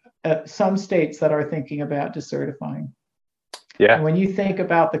are some states that are thinking about decertifying. Yeah. And when you think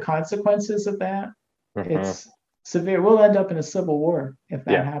about the consequences of that, it's severe. We'll end up in a civil war if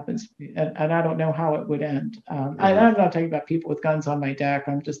that happens, and I don't know how it would end. I'm not talking about people with guns on my deck.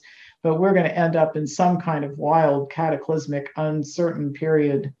 But we're going to end up in some kind of wild, cataclysmic, uncertain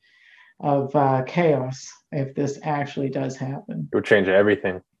period of chaos if this actually does happen. It would change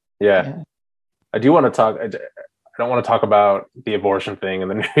everything. Yeah. I do want to talk. I don't want to talk about the abortion thing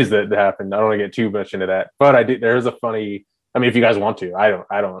and the news that happened. I don't want to get too much into that. But I do. There's a funny. I mean, if you guys want to, I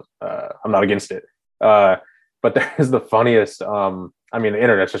don't. I'm not against it. But there's the funniest, I mean, the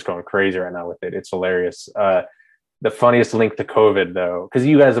internet's just going crazy right now with it. It's hilarious. The funniest link to COVID, though, because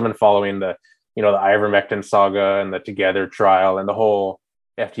you guys have been following the ivermectin saga and the Together trial and the whole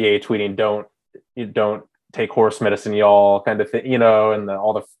FDA tweeting, don't take horse medicine, y'all, kind of thing, and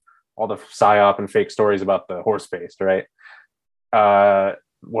all the psyop and fake stories about the horse paste, right?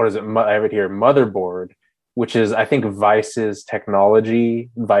 What is it? I have it here, Motherboard which is, I think, Vice's technology,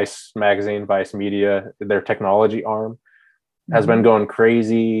 Vice magazine, Vice Media, their technology arm, has been going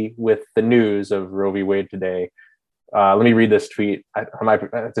crazy with the news of Roe v. Wade today. Let me read this tweet.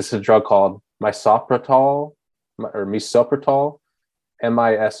 This is a drug called misoprostol, misoprostol,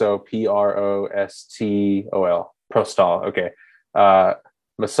 misoprostol, prostol. Okay.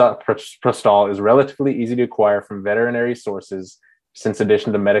 Misoprostol is relatively easy to acquire from veterinary sources, since in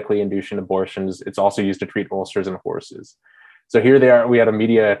addition to medically induced abortions, it's also used to treat ulcers in horses. So here they are. We had a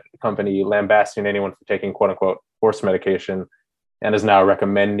media company lambasting anyone for taking "quote unquote" horse medication, and is now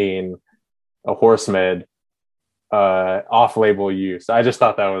recommending a horse med off-label use. I just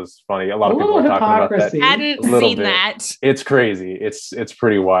thought that was funny. A lot of people are talking about that. Hadn't seen that. It's crazy. It's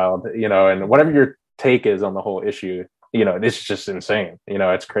pretty wild, you know. And whatever your take is on the whole issue, you know, it's just insane. You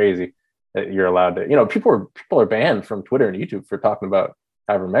know, it's crazy that you're allowed to. You know, people are banned from Twitter and YouTube for talking about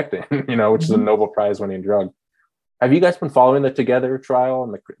ivermectin. You know, which is a Nobel Prize-winning drug. Have you guys been following the Together trial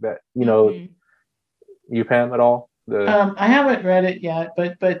and you, Pam, at all? I haven't read it yet,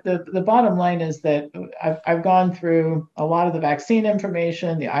 but the bottom line is that I've gone through a lot of the vaccine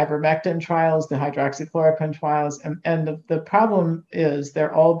information, the ivermectin trials, the hydroxychloroquine trials, and the problem is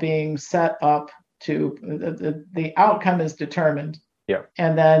they're all being set up to the outcome is determined. Yeah.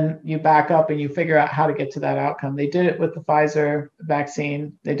 And then you back up and you figure out how to get to that outcome. They did it with the Pfizer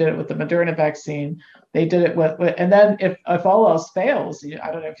vaccine. They did it with the Moderna vaccine. They did it with and then if all else fails,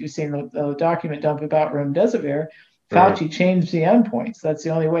 I don't know if you've seen the document dump about remdesivir. Fauci changed the endpoints. That's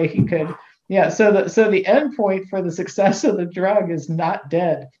the only way he could. Yeah. So the endpoint for the success of the drug is not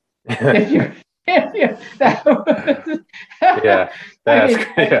dead. That's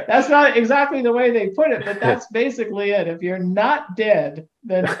not exactly the way they put it, but that's basically it. If you're not dead,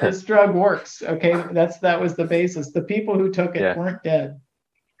 then this drug works. Okay. That was the basis. The people who took it weren't dead.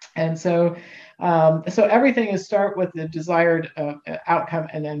 And so everything is start with the desired outcome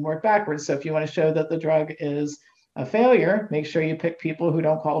and then work backwards. So if you want to show that the drug is a failure, make sure you pick people who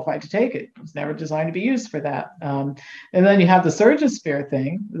don't qualify to take it. It's never designed to be used for that. And then you have the Surgisphere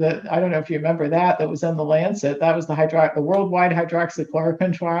thing that I don't know if you remember that was in the Lancet. That was the worldwide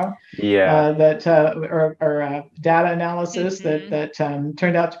hydroxychloroquine trial. Yeah. Data analysis that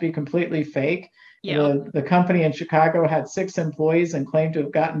turned out to be completely fake. Yeah. The company in Chicago had 6 employees and claimed to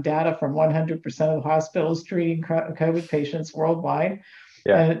have gotten data from 100% of the hospitals treating COVID patients worldwide.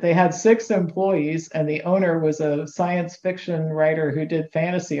 Yeah. And they had 6 employees, and the owner was a science fiction writer who did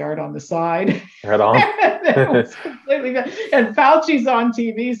fantasy art on the side. Right on. And Fauci's on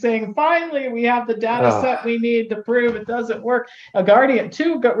TV saying, finally, we have the data set we need to prove it doesn't work.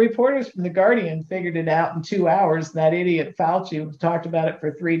 Two reporters from The Guardian figured it out in 2 hours. And that idiot Fauci talked about it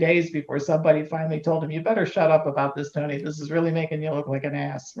for 3 days before somebody finally told him, you better shut up about this, Tony. This is really making you look like an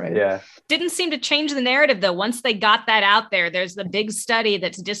ass, right? Yeah. Didn't seem to change the narrative, though. Once they got that out there, there's the big study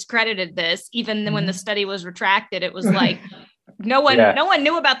that's discredited this. Even when the study was retracted, it was like no one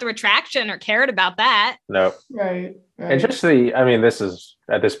knew about the retraction or cared about that. No. Right. And just this is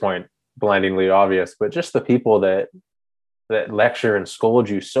at this point blindingly obvious, but just the people that lecture and scold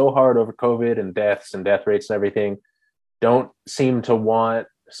you so hard over COVID and deaths and death rates and everything don't seem to want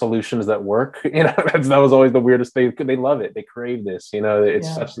solutions that work. You know, that was always the weirdest thing. They love it. They crave this. You know,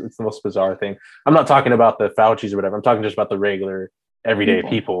 it's the most bizarre thing. I'm not talking about the Fauci's or whatever. I'm talking just about the regular everyday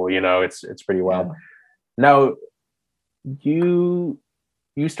people. You know, it's pretty wild. Yeah. Now you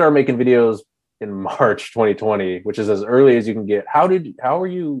started making videos in March 2020, which is as early as you can get. How were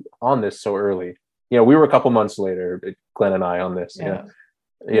you on this so early? You know, we were a couple months later, Glenn and I, on this. Yeah.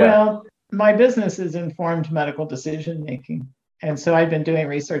 Well, my business is informed medical decision making. And so I've been doing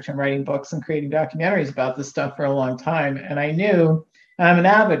research and writing books and creating documentaries about this stuff for a long time. And I knew I'm an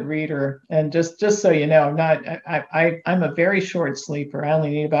avid reader. And just so you know, I'm a very short sleeper. I only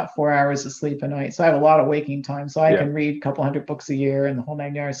need about 4 hours of sleep a night. So I have a lot of waking time. So I can read a couple hundred books a year and the whole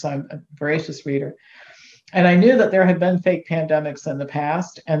 9 yards. So I'm a voracious reader. And I knew that there had been fake pandemics in the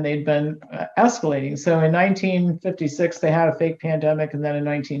past and they'd been escalating. So in 1956, they had a fake pandemic. And then in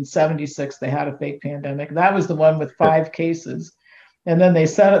 1976, they had a fake pandemic. That was the one with 5 cases. And then the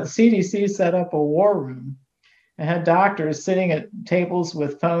CDC set up a war room and had doctors sitting at tables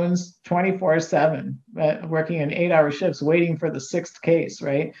with phones 24/7, working in 8-hour shifts, waiting for the 6th case,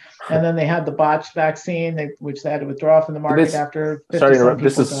 right? And then they had the botched vaccine, which they had to withdraw from the market after 50 Sorry to interrupt.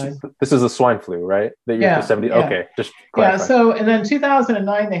 This is the swine flu, right? That you're Okay, just clarify. Yeah. So, and then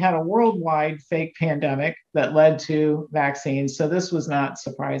 2009, they had a worldwide fake pandemic that led to vaccines. So this was not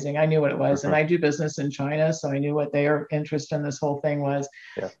surprising. I knew what it was, and I do business in China, so I knew what their interest in this whole thing was.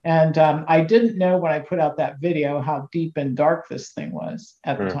 Yeah. And I didn't know when I put out that video. ago how deep and dark this thing was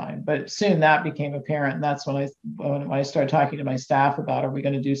at the time. But soon that became apparent. And that's when I started talking to my staff about, are we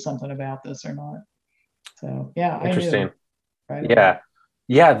going to do something about this or not? So yeah, interesting. I knew, right. Yeah.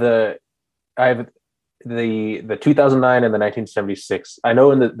 I have the 2009 and the 1976. I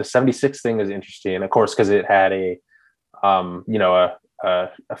know in the 76 thing is interesting, of course, because it had a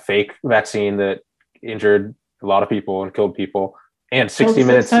fake vaccine that injured a lot of people and killed people. And 60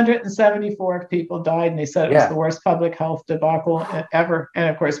 minutes. 674 people died, and they said it was the worst public health debacle ever. And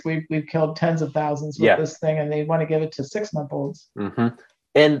of course, we've killed tens of thousands with this thing, and they want to give it to 6-month-olds.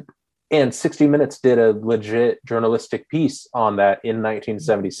 And 60 Minutes did a legit journalistic piece on that in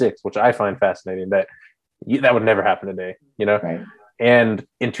 1976, which I find fascinating. That would never happen today, Right. And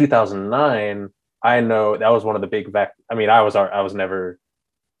in 2009, I know that was one of the big I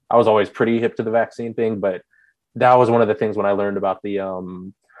was always pretty hip to the vaccine thing, but that was one of the things when I learned about the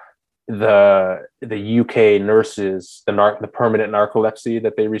UK nurses, the permanent narcolepsy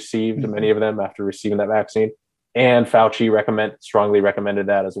that they received, many of them after receiving that vaccine. And Fauci strongly recommended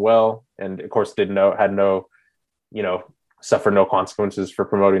that as well. And of course, suffered no consequences for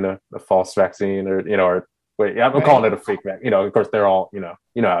promoting a false vaccine I'm calling it a fake vaccine. Of course, they're all, how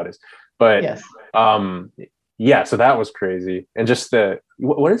it is. But yes. So that was crazy. And just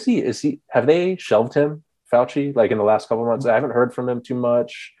what is he, have they shelved him, Fauci, like in the last couple of months? I haven't heard from him too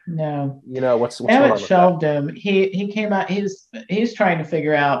much. No. What's they haven't shelved him. He came out, he's trying to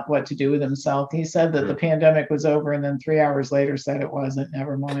figure out what to do with himself. He said that the pandemic was over, and then 3 hours later said it wasn't.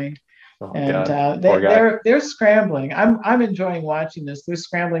 Never mind. They're scrambling. I'm enjoying watching this. They're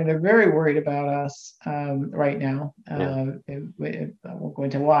scrambling. They're very worried about us right now. I won't go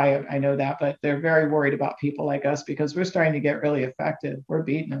into why, I know that, but they're very worried about people like us because we're starting to get really effective. We're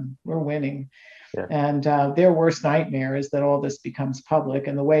beating them. We're winning. Yeah. And their worst nightmare is that all this becomes public,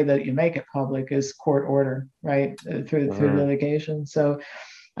 and the way that you make it public is court order, right? Through litigation. So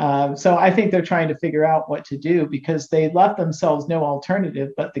I think they're trying to figure out what to do, because they left themselves no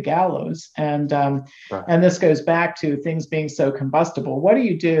alternative but the gallows. And this goes back to things being so combustible. What do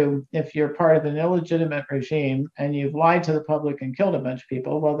you do if you're part of an illegitimate regime and you've lied to the public and killed a bunch of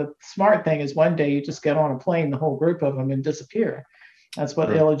people? Well, the smart thing is one day you just get on a plane, the whole group of them, and disappear. That's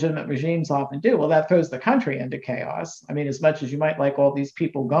what illegitimate regimes often do. Well, that throws the country into chaos. I mean, as much as you might like all these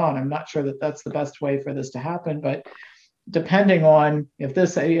people gone, I'm not sure that that's the best way for this to happen. But depending on if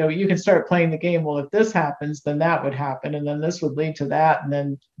this, you can start playing the game. Well, if this happens, then that would happen. And then this would lead to that. And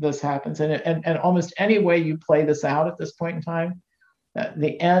then this happens. And almost any way you play this out at this point in time,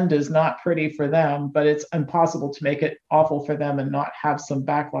 the end is not pretty for them, but it's impossible to make it awful for them and not have some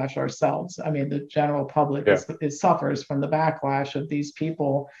backlash ourselves. I mean, the general public suffers from the backlash of these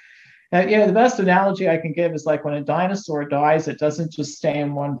people. The best analogy I can give is like when a dinosaur dies, it doesn't just stay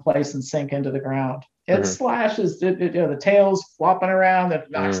in one place and sink into the ground. It slashes, the tail's flopping around,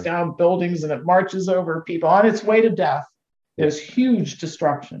 it knocks down buildings, and it marches over people on its way to death. There's huge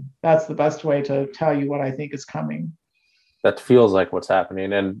destruction. That's the best way to tell you what I think is coming. That feels like what's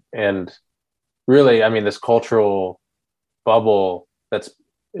happening. And really, I mean, this cultural bubble that's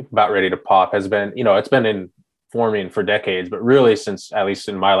about ready to pop has been, it's been forming for decades, but really since, at least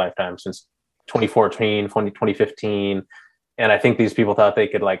in my lifetime, since 2014, 2015. And I think these people thought they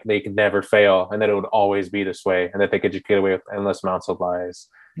could never fail, and that it would always be this way, and that they could just get away with endless amounts of lies.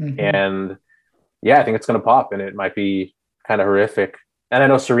 And I think it's going to pop, and it might be kind of horrific. And I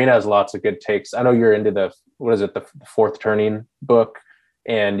know Serena has lots of good takes. I know you're into the Fourth Turning book,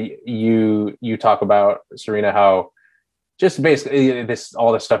 and you talk about, Serena, how just basically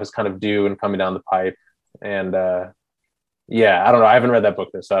all this stuff is kind of due and coming down the pipe. And I don't know. I haven't read that book,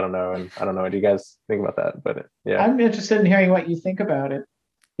 so I don't know. And I don't know. What do you guys think about that? But I'm interested in hearing what you think about it.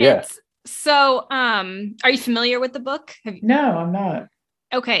 Yeah. So, are you familiar with the book? No, I'm not.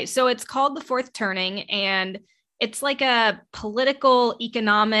 Okay, so it's called The Fourth Turning, and it's like a political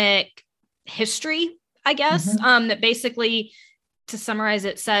economic history, I guess, that basically, to summarize,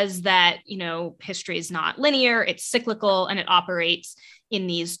 it says that, history is not linear, it's cyclical, and it operates in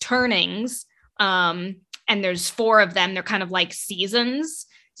these turnings. And there's 4 of them. They're kind of like seasons.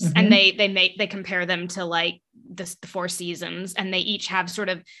 And they compare them to like the 4 seasons, and they each have sort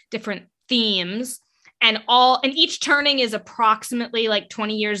of different themes. And each turning is approximately like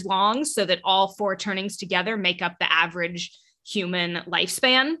 20 years long, so that all 4 turnings together make up the average human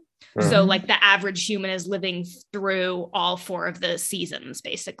lifespan. So like the average human is living through all 4 of the seasons,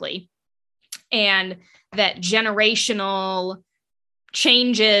 basically. And that generational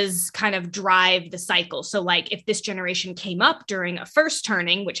changes kind of drive the cycle. So like if this generation came up during a first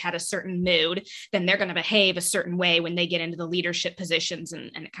turning, which had a certain mood, then they're going to behave a certain way when they get into the leadership positions,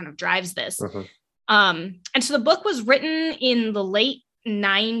 and it kind of drives this. And so the book was written in the late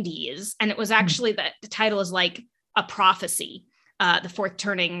 90s, and it was actually the title is like a prophecy, the fourth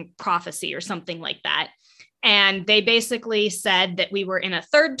turning prophecy or something like that. And they basically said that we were in a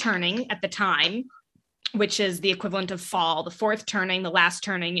third turning at the time, which is the equivalent of fall. The fourth turning, the last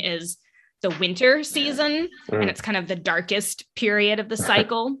turning is the winter season, and it's kind of the darkest period of the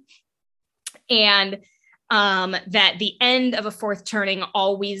cycle. And that the end of a fourth turning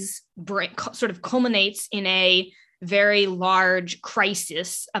always sort of culminates in a very large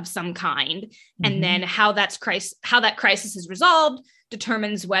crisis of some kind. And then how that crisis is resolved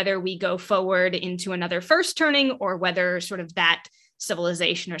determines whether we go forward into another first turning or whether sort of that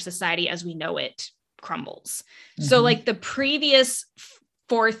civilization or society as we know it crumbles. So like the previous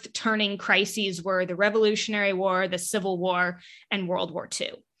fourth turning crises were the Revolutionary War, the Civil War, and World War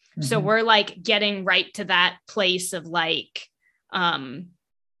II. So we're like getting right to that place of like,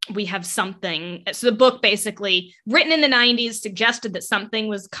 we have something. So the book basically written in the 90s suggested that something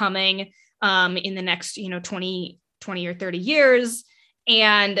was coming in the next, 20 or 30 years.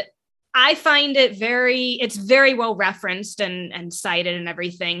 And I find it's very well referenced and cited and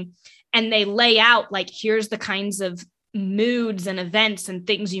everything. And they lay out like, here's the kinds of moods and events and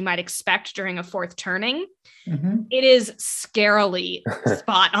things you might expect during a fourth turning. It is scarily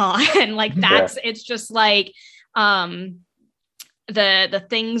spot on. Like it's just like the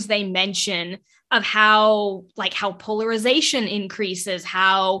things they mention of how polarization increases,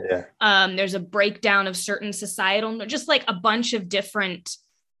 how there's a breakdown of certain societal, just like a bunch of different,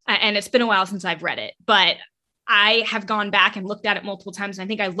 and it's been a while since I've read it, but I have gone back and looked at it multiple times. And I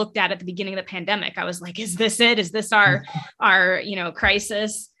think I looked at it at the beginning of the pandemic. I was like, is this it? Is this our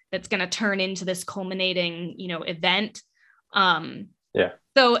crisis that's going to turn into this culminating, event?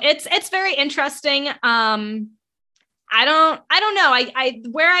 So it's very interesting. I don't know. I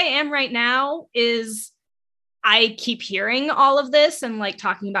where I am right now is I keep hearing all of this and like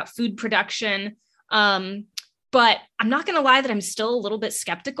talking about food production. But I'm not going to lie that I'm still a little bit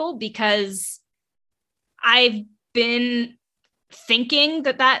skeptical because I've been thinking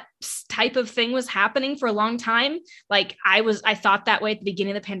that type of thing was happening for a long time. Like I thought that way at the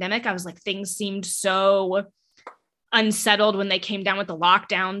beginning of the pandemic. I was like, things seemed so unsettled when they came down with the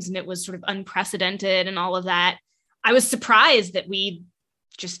lockdowns and it was sort of unprecedented and all of that. I was surprised that we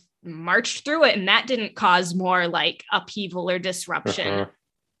just marched through it and that didn't cause more like upheaval or disruption.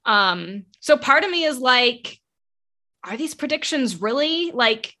 So part of me is like, are these predictions really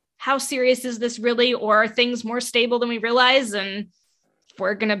like, how serious is this really? Or are things more stable than we realize? And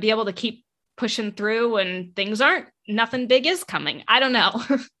we're going to be able to keep pushing through and things aren't, nothing big is coming. I don't know.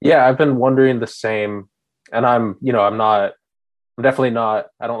 Yeah, I've been wondering the same. And I'm definitely not,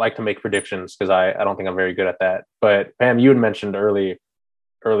 I don't like to make predictions because I don't think I'm very good at that. But Pam, you had mentioned earlier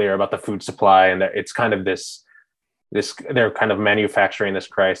about the food supply and that it's kind of this, they're kind of manufacturing this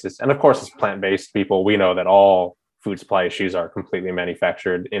crisis. And of course, as plant-based people, we know that all food supply issues are completely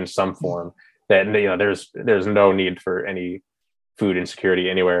manufactured in some form, that there's no need for any food insecurity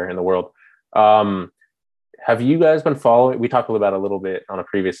anywhere in the world. Have you guys been following, we talked about a little bit on a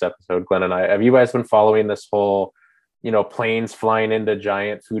previous episode, Glenn and I, have you guys been following this whole, planes flying into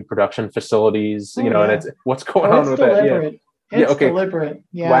giant food production facilities, and it's what's going on with deliberate. that? It's deliberate.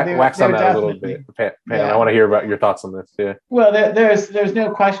 Yeah, wax on that a little bit. Pam, I want to hear about your thoughts on this. Yeah. Well, there's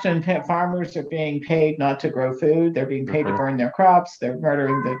no question. Farmers are being paid not to grow food. They're being paid to burn their crops. They're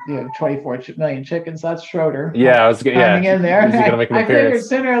murdering the 24 million chickens. That's Schroeder. Yeah, I was coming in there. I figured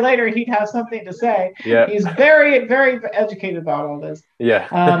sooner or later he'd have something to say. Yeah. He's very, very educated about all this. Yeah.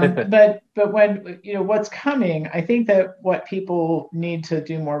 But when what's coming, I think that what people need to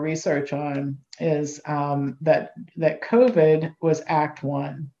do more research on is that COVID was Act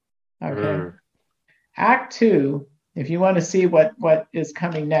 1. Okay. Act 2, if you want to see what is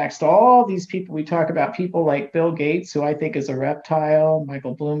coming next, all these people we talk about, people like Bill Gates, who I think is a reptile,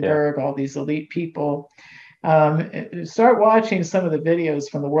 Michael Bloomberg, all these elite people, start watching some of the videos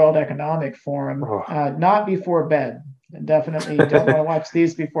from the World Economic Forum, not before bed. Definitely don't want to watch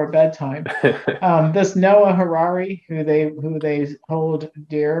these before bedtime. This Noah Harari, who they hold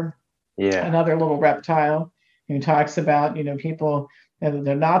dear, another little reptile, who talks about people. And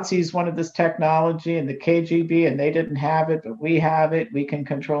the Nazis wanted this technology and the KGB, and they didn't have it, but we have it. We can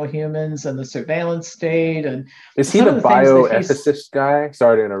control humans and the surveillance state. And is he the bioethicist guy?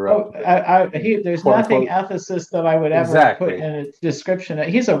 Sorry to interrupt. There's nothing ethicist that I would ever put in a description.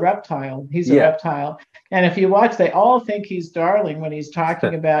 He's a reptile. He's a reptile. And if you watch, they all think he's darling when he's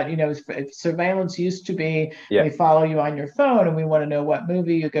talking about, surveillance used to be, we follow you on your phone and we want to know what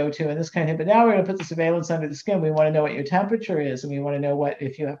movie you go to and this kind of thing. But now we're going to put the surveillance under the skin. We want to know what your temperature is, and we want to know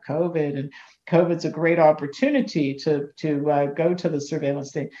if you have COVID. And COVID's a great opportunity to go to the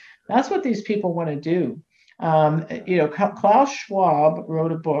surveillance thing. That's what these people want to do. Klaus Schwab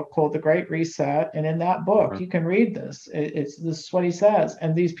wrote a book called The Great Reset, and in that book, you can read this. This is what he says.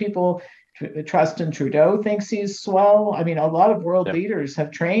 And these people, Justin Trudeau thinks he's swell. I mean, a lot of world leaders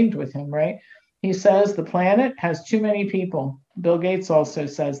have trained with him, right? He says the planet has too many people. Bill Gates also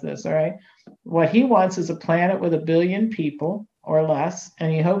says this, all right? What he wants is a planet with 1 billion people or less,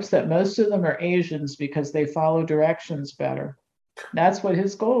 and he hopes that most of them are Asians because they follow directions better. That's what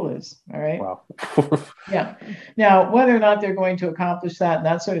his goal is, all right? Wow. Yeah. Now, whether or not they're going to accomplish that and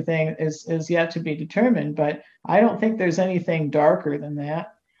that sort of thing is yet to be determined, but I don't think there's anything darker than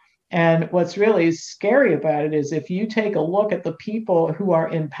that. And what's really scary about it is if you take a look at the people who are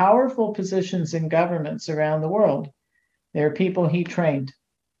in powerful positions in governments around the world, they're people he trained.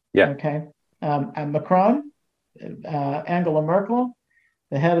 Yeah. Okay. And Macron, Angela Merkel,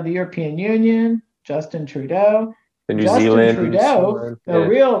 the head of the European Union, Justin Trudeau. Zealand, Trudeau, the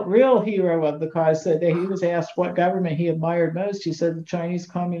real hero of the cause, said that he was asked what government he admired most. He said the Chinese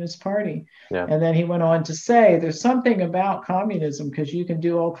Communist Party. Yeah. And then he went on to say there's something about communism because you can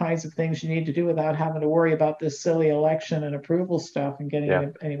do all kinds of things you need to do without having to worry about this silly election and approval stuff and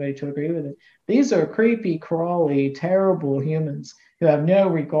getting anybody to agree with it. These are creepy, crawly, terrible humans who have no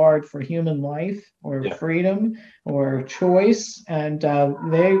regard for human life or freedom or choice. And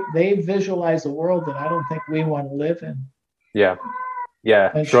they visualize a world that I don't think we want to live in. Yeah.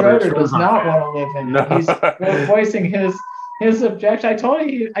 Yeah. And Schroeder does not want to live in it. He's voicing his objection. I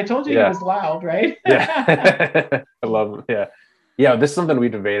told you he was loud, right? Yeah. I love him. Yeah. Yeah. This is something we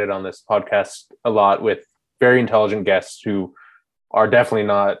debated on this podcast a lot with very intelligent guests who are definitely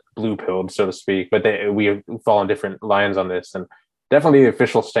not blue-pilled, so to speak, but we fall on different lines on this. And definitely the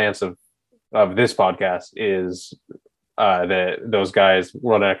official stance of this podcast is that those guys,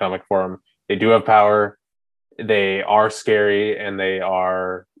 World Economic Forum, they do have power. They are scary and they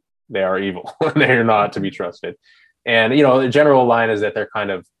are evil. They're not to be trusted. And, the general line is that they're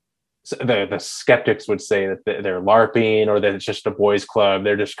kind of, the skeptics would say that they're LARPing or that it's just a boys club.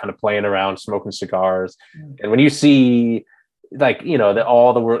 They're just kind of playing around, smoking cigars. And when you see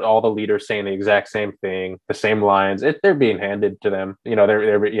all the leaders saying the exact same thing, the same lines, they're being handed to them.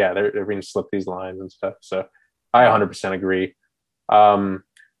 They're being slipped these lines and stuff. So I 100% agree.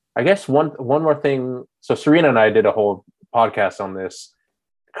 I guess one more thing. So Serena and I did a whole podcast on this.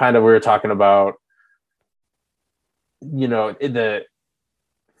 Kind of, we were talking about, the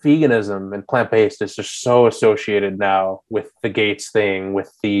veganism and plant-based is just so associated now with the Gates thing,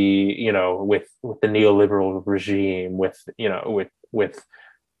 with the, with the neoliberal regime, with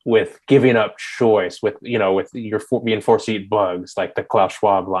giving up choice, with you're being forced to eat bugs, like the Klaus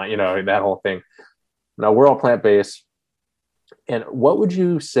Schwab line, that whole thing. Now we're all plant-based. And what would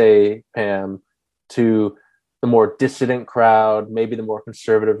you say, Pam, to the more dissident crowd, maybe the more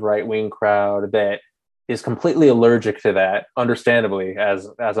conservative right-wing crowd that is completely allergic to that, understandably, as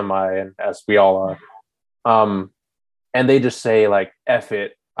am I, and as we all are. And they just say, like, F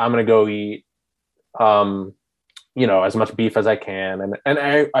it, I'm going to go eat, as much beef as I can. And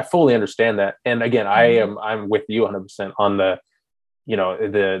I fully understand that. And again, I'm with you 100% on the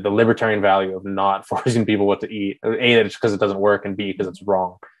libertarian value of not forcing people what to eat. A, that it's because it doesn't work, and B, because it's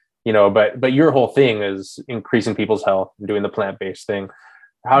wrong. But your whole thing is increasing people's health and doing the plant-based thing.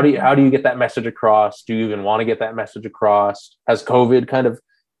 How do you get that message across? Do you even want to get that message across? Has COVID kind of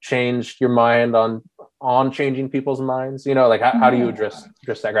changed your mind on changing people's minds? How do you address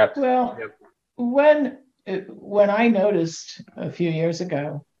that crowd? Well, when I noticed a few years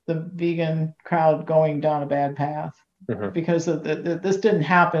ago the vegan crowd going down a bad path, because this didn't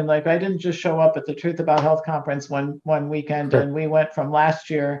happen. Like, I didn't just show up at the Truth About Health conference one weekend, and we went from last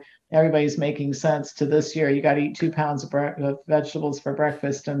year, everybody's making sense, to this year, you got to eat 2 pounds of vegetables for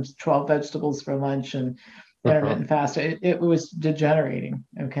breakfast and 12 vegetables for lunch and intermittent fasting. It was degenerating.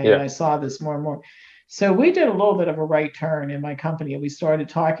 Okay. Yeah. And I saw this more and more. So we did a little bit of a right turn in my company, and we started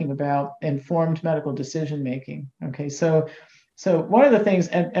talking about informed medical decision making. Okay. So one of the things,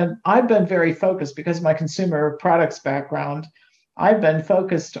 and I've been very focused because of my consumer products background, I've been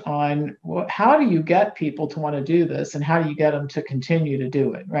focused on how do you get people to want to do this, and how do you get them to continue to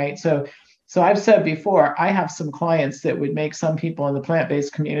do it, right? So I've said before, I have some clients that would make some people in the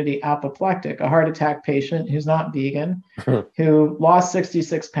plant-based community apoplectic, a heart attack patient who's not vegan, who lost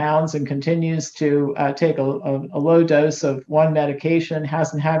 66 pounds and continues to take a low dose of one medication,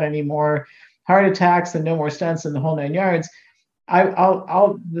 hasn't had any more heart attacks and no more stents and the whole 9 yards.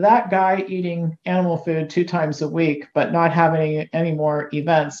 I'll that guy eating animal food 2 times a week, but not having any more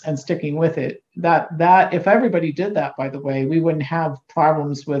events and sticking with it. That if everybody did that, by the way, we wouldn't have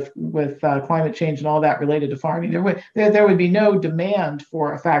problems with climate change and all that related to farming. There would be no demand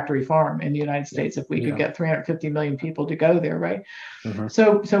for a factory farm in the United States if we could get 350 million people to go there, right? Mm-hmm.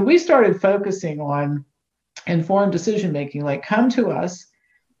 So we started focusing on informed decision making, like come to us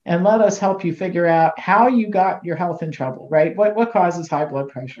and let us help you figure out how you got your health in trouble, right? What causes high blood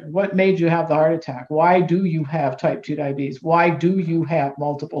pressure? What made you have the heart attack? Why do you have type 2 diabetes? Why do you have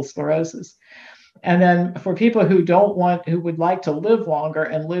multiple sclerosis? And then for people who would like to live longer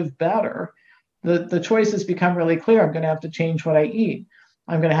and live better, the choices become really clear. I'm going to have to change what I eat.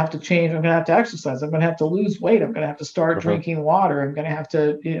 I'm going to have to change. I'm going to have to exercise. I'm going to have to lose weight. I'm going to have to start drinking water. I'm going to have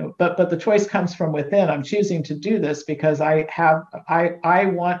to, but the choice comes from within. I'm choosing to do this because I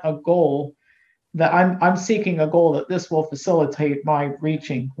want a goal that I'm seeking a goal that this will facilitate my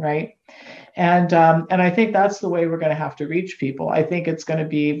reaching, right? And I think that's the way we're going to have to reach people. I think it's going to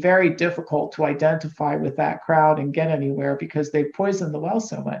be very difficult to identify with that crowd and get anywhere because they poison the well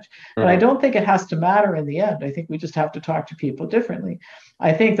so much. But I don't think it has to matter in the end. I think we just have to talk to people differently.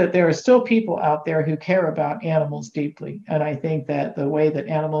 I think that there are still people out there who care about animals deeply. And I think that the way that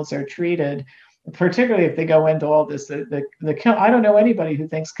animals are treated, particularly if they go into all this, I don't know anybody who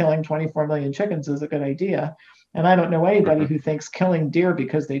thinks killing 24 million chickens is a good idea. And I don't know anybody who thinks killing deer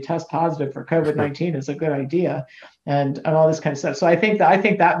because they test positive for COVID-19 is a good idea, and all this kind of stuff. So I think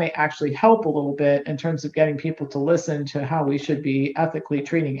that may actually help a little bit in terms of getting people to listen to how we should be ethically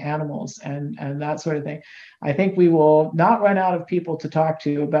treating animals and that sort of thing. I think we will not run out of people to talk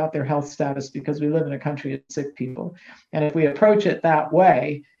to about their health status because we live in a country of sick people. And if we approach it that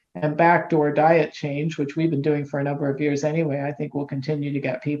way, and backdoor diet change, which we've been doing for a number of years anyway, I think we'll continue to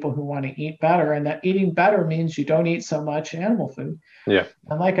get people who want to eat better, and that eating better means you don't eat so much animal food. Yeah.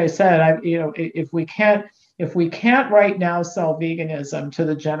 And like I said, if we can't right now sell veganism to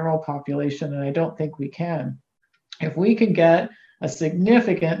the general population, and I don't think we can, if we can get a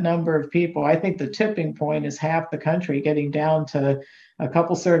significant number of people, I think the tipping point is half the country getting down to a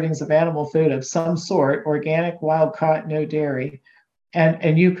couple servings of animal food of some sort, organic, wild caught, no dairy.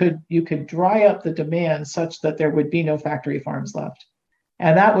 And you could dry up the demand such that there would be no factory farms left.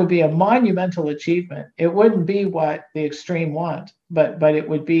 And that would be a monumental achievement. It wouldn't be what the extreme want, but it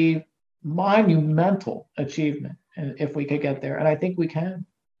would be monumental achievement if we could get there. And I think we can.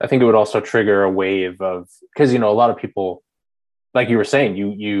 I think it would also trigger a wave of, because, a lot of people, like you were saying,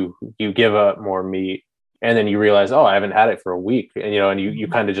 you give up more meat and then you realize, oh, I haven't had it for a week. And, and you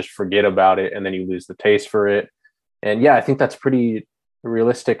kind of just forget about it and then you lose the taste for it. And yeah, I think that's pretty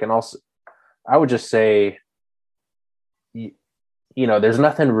realistic. And also I would just say there's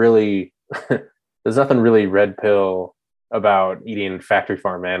nothing really red pill about eating factory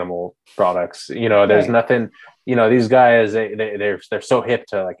farm animal products. There's nothing, these guys, they're so hip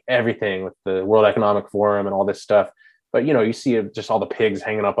to like everything with the World Economic Forum and all this stuff, but you see just all the pigs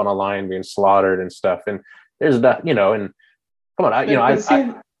hanging up on a line being slaughtered and stuff, and there's that, and come on,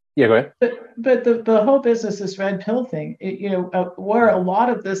 yeah, go ahead. But the whole business, this red pill thing, where a lot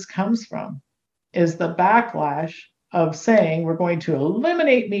of this comes from is the backlash of saying we're going to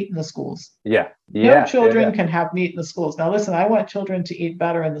eliminate meat in the schools. No children can have meat in the schools. Now, listen, I want children to eat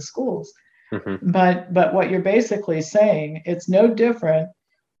better in the schools. Mm-hmm. But what you're basically saying, it's no different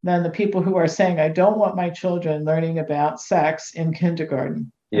than the people who are saying, I don't want my children learning about sex in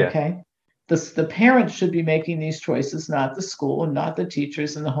kindergarten. Yeah. Okay. The parents should be making these choices, not the school and not the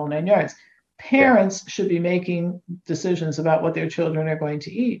teachers and the whole 9 yards. Parents should be making decisions about what their children are going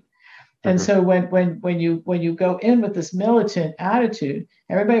to eat. And so when you go in with this militant attitude,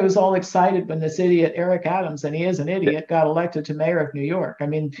 everybody was all excited when this idiot Eric Adams, and he is an idiot, got elected to mayor of New York. I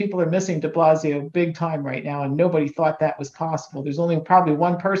mean, people are missing de Blasio big time right now, and nobody thought that was possible. There's only probably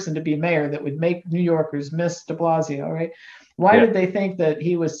one person to be mayor that would make New Yorkers miss de Blasio, right? Why did they think that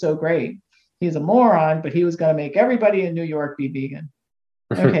he was so great? He's a moron, but he was going to make everybody in New York be vegan.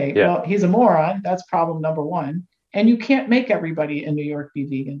 Okay, well, he's a moron. That's problem number one. And you can't make everybody in New York be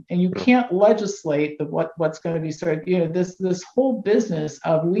vegan, and you can't legislate what's going to be started. This whole business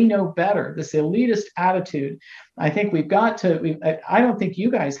of we know better, this elitist attitude. I think we've got to. I don't think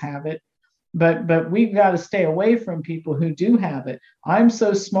you guys have it, but we've got to stay away from people who do have it. I'm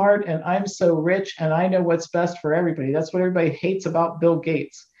so smart and I'm so rich and I know what's best for everybody. That's what everybody hates about Bill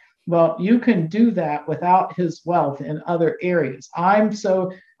Gates. Well, you can do that without his wealth in other areas. I'm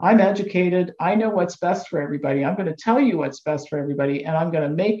educated. I know what's best for everybody. I'm going to tell you what's best for everybody, and I'm going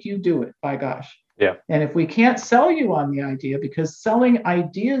to make you do it, by gosh. Yeah. And if we can't sell you on the idea, because selling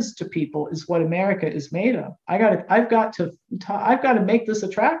ideas to people is what America is made of, I've got to make this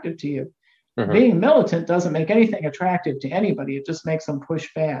attractive to you. Mm-hmm. Being militant doesn't make anything attractive to anybody. It just makes them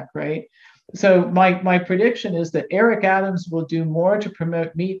push back, right? So my prediction is that Eric Adams will do more to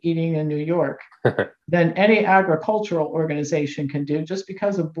promote meat eating in New York than any agricultural organization can do, just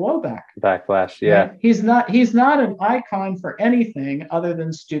because of backlash. Yeah, right? He's not an icon for anything other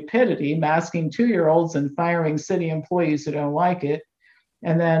than stupidity, masking 2-year-olds and firing city employees who don't like it,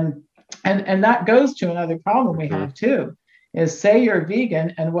 and then and that goes to another problem we have too. Is say you're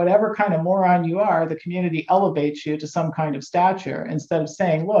vegan, and whatever kind of moron you are, the community elevates you to some kind of stature, instead of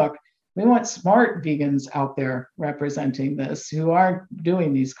saying, look, we want smart vegans out there representing this, who aren't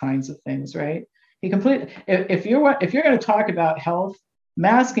doing these kinds of things, right? If you're going to talk about health,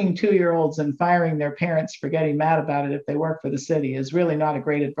 masking 2-year-olds and firing their parents for getting mad about it if they work for the city is really not a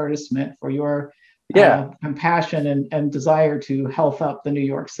great advertisement for your compassion and desire to health up the New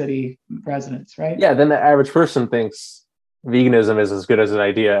York City residents, right? Yeah, then the average person thinks veganism is as good as an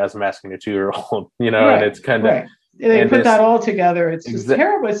idea as masking a 2-year-old, right, and it's kind of... Right. They put that all together. It's just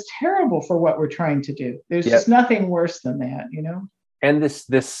terrible. It's terrible for what we're trying to do. There's just nothing worse than that, And this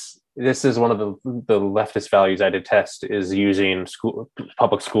is one of the leftist values I detest, is using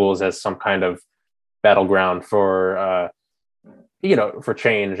public schools as some kind of battleground for for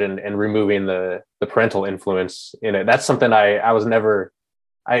change and removing the parental influence in it. That's something I was never...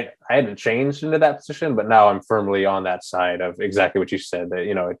 I hadn't changed into that position, but now I'm firmly on that side of exactly what you said,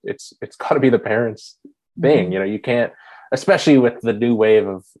 that it's got to be the parents thing. You can't, especially with the new wave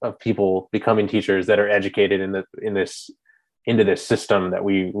of people becoming teachers that are educated into this system that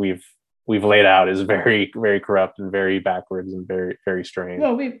we've laid out, is very, very corrupt and very backwards and very, very strange.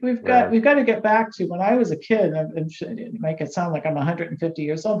 Well, we've got to get back to when I was a kid, and make it sound like I'm 150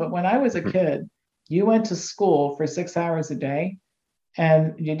 years old, but when I was a kid, you went to school for 6 hours a day,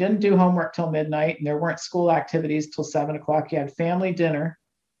 and you didn't do homework till midnight, and there weren't school activities till 7 o'clock. You had family dinner,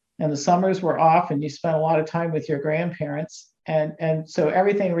 and the summers were off, and you spent a lot of time with your grandparents. And so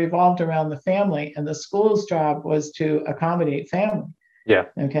everything revolved around the family, and the school's job was to accommodate family. Yeah.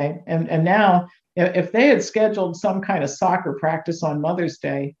 Okay. And now, if they had scheduled some kind of soccer practice on Mother's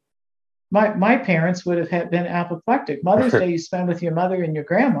Day, my parents would have been apoplectic. Mother's Day you spend with your mother and your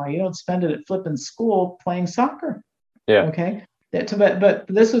grandma. You don't spend it at flipping school playing soccer. Yeah. Okay. But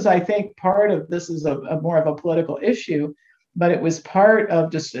this was, I think, part of this is a more of a political issue. But it was part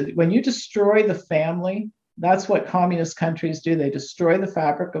of just when you destroy the family, that's what communist countries do. They destroy the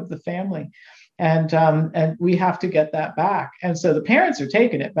fabric of the family. And we have to get that back. And so the parents are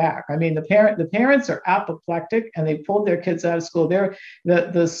taking it back. I mean, the parents are apoplectic, and they pulled their kids out of school.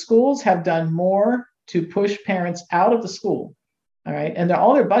 The schools have done more to push parents out of the school. All right. And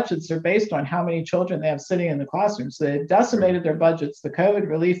all their budgets are based on how many children they have sitting in the classrooms. So they've decimated their budgets. The COVID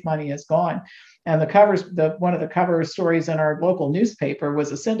relief money is gone. And one of the cover stories in our local newspaper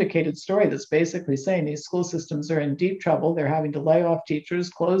was a syndicated story that's basically saying these school systems are in deep trouble. They're having to lay off teachers,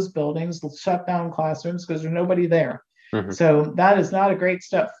 close buildings, shut down classrooms because there's nobody there. Mm-hmm. So that is not a great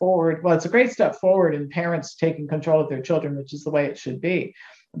step forward. Well, it's a great step forward in parents taking control of their children, which is the way it should be.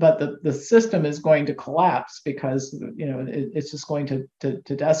 But the system is going to collapse because it's just going to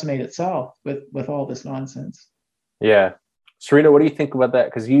decimate itself with all this nonsense. Yeah, Serena, what do you think about that?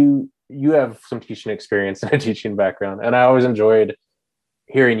 Because you have some teaching experience and a teaching background, and I always enjoyed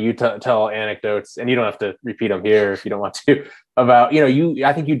hearing you tell anecdotes, and you don't have to repeat them here if you don't want to, about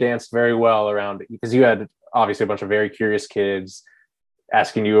I think you danced very well around it, because you had obviously a bunch of very curious kids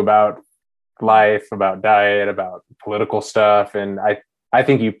asking you about life, about diet, about political stuff, and I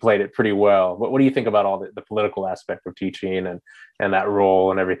think you played it pretty well. What do you think about all the political aspect of teaching and that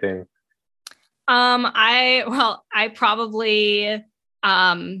role and everything? I probably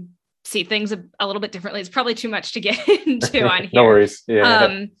see things a little bit differently. It's probably too much to get into on here. No worries.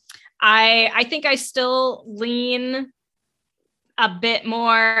 Yeah. I think I still lean a bit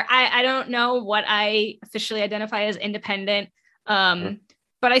more. I don't know what I officially identify as independent.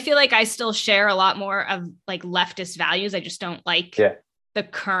 But I feel like I still share a lot more of like leftist values. I just don't like the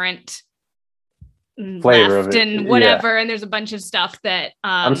current flavor left and whatever. And there's a bunch of stuff that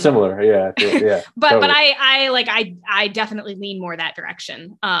I'm similar. Yeah. but totally. I definitely lean more that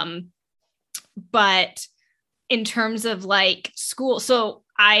direction. But in terms of like school, so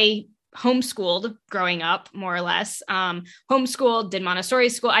I homeschooled growing up, more or less. Homeschooled, did Montessori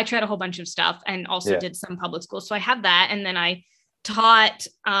school. I tried a whole bunch of stuff, and also did some public school. So I had that. And then I taught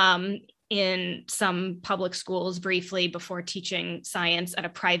in some public schools briefly before teaching science at a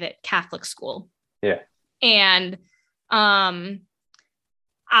private Catholic school. Yeah. And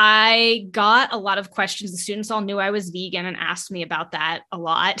I got a lot of questions. The students all knew I was vegan and asked me about that a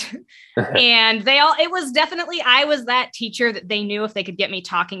lot. And it was definitely, I was that teacher that they knew if they could get me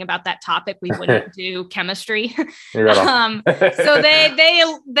talking about that topic, we wouldn't do chemistry. So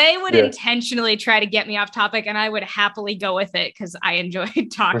they would intentionally try to get me off topic, and I would happily go with it because I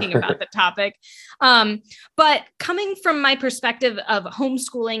enjoyed talking about the topic. But coming from my perspective of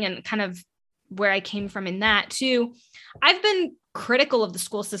homeschooling and kind of where I came from in that too, I've been critical of the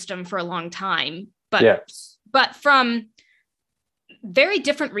school system for a long time, but from very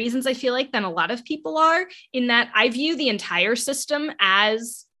different reasons, I feel like, than a lot of people are, in that I view the entire system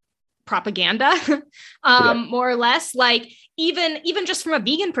as propaganda, more or less. Like even just from a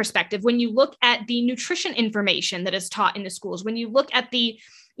vegan perspective, when you look at the nutrition information that is taught in the schools, when you look at the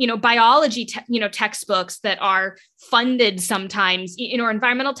biology, textbooks that are funded sometimes, or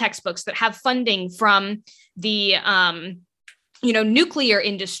environmental textbooks that have funding from the, nuclear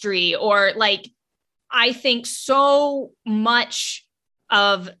industry, or like, I think so much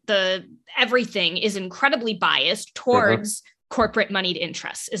of everything is incredibly biased towards corporate moneyed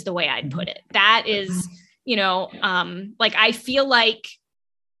interests, is the way I'd put it. That is, like, I feel like,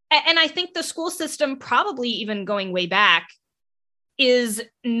 and I think the school system, probably even going way back,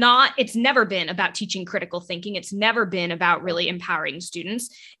 it's never been about teaching critical thinking. It's never been about really empowering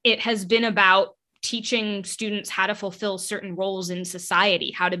students. It has been about teaching students how to fulfill certain roles in society,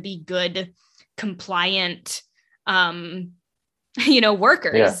 how to be good, compliant, workers.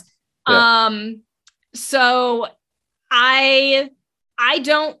 So I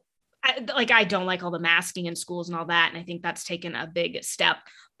don't like all the masking in schools and all that. And I think that's taken a big step,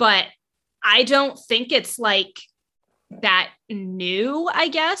 but I don't think it's like that new, I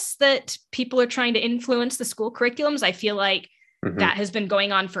guess, that people are trying to influence the school curriculums. I feel like that has been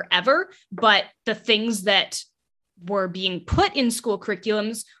going on forever, but the things that were being put in school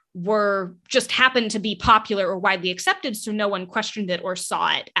curriculums were just happened to be popular or widely accepted. So no one questioned it or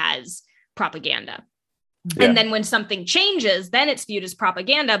saw it as propaganda. Yeah. And then when something changes, then it's viewed as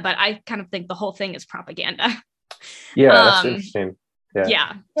propaganda, but I kind of think the whole thing is propaganda. Yeah, that's interesting.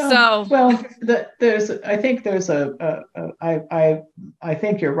 Yeah. I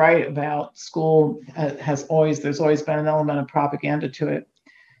think you're right about school there's always been an element of propaganda to it,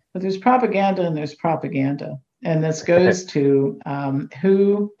 but there's propaganda and there's propaganda. And this goes to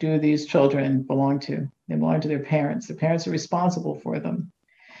who do these children belong to? They belong to their parents. The parents are responsible for them.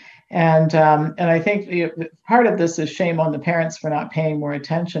 And I think part of this is shame on the parents for not paying more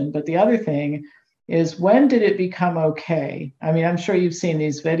attention. But the other thing is, when did it become okay? I mean, I'm sure you've seen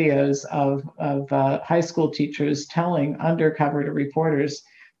these videos of high school teachers telling undercover to reporters,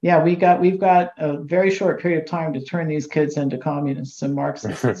 yeah, we've got a very short period of time to turn these kids into communists and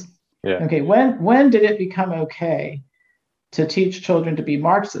Marxists. Okay, when did it become okay to teach children to be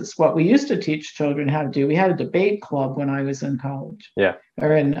Marxists? What we used to teach children how to do, we had a debate club when I was in college,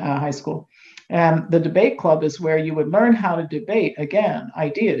 or in high school. And the debate club is where you would learn how to debate, again,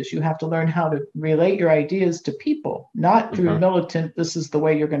 ideas. You have to learn how to relate your ideas to people, not through militant, this is the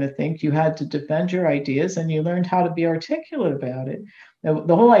way you're going to think. You had to defend your ideas, and you learned how to be articulate about it. Now,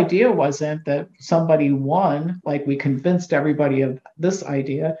 the whole idea wasn't that somebody won, like we convinced everybody of this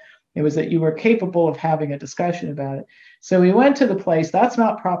idea. It was that you were capable of having a discussion about it. So we went to the place, that's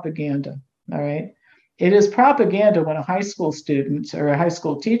not propaganda, all right? It is propaganda when a high school student or a high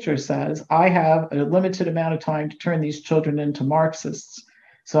school teacher says, I have a limited amount of time to turn these children into Marxists.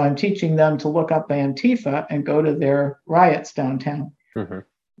 So I'm teaching them to look up Antifa and go to their riots downtown.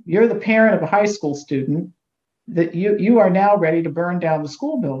 You're the parent of a high school student that you are now ready to burn down the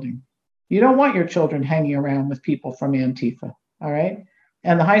school building. You don't want your children hanging around with people from Antifa, all right?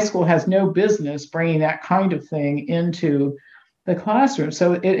 And the high school has no business bringing that kind of thing into the classroom.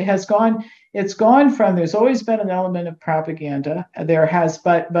 So it's gone from, there's always been an element of propaganda. There has,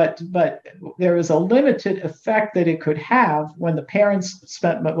 but there is a limited effect that it could have when the kids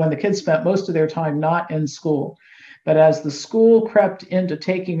spent most of their time not in school. But as the school crept into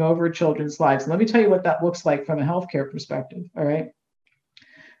taking over children's lives, and let me tell you what that looks like from a healthcare perspective, all right?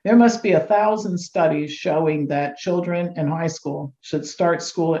 There must be 1,000 studies showing that children in high school should start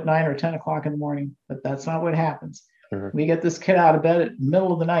school at 9 or 10 o'clock in the morning, but that's not what happens. We get this kid out of bed at the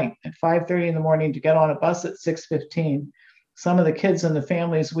middle of the night at 5:30 in the morning to get on a bus at 6:15. Some of the kids in the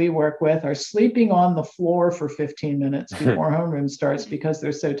families we work with are sleeping on the floor for 15 minutes before homeroom starts because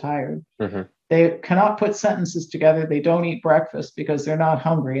they're so tired. They cannot put sentences together. They don't eat breakfast because they're not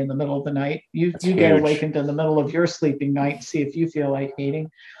hungry in the middle of the night. You get awakened in the middle of your sleeping night, see if you feel like eating.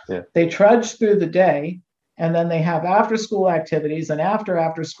 They trudge through the day, And then they have after school activities and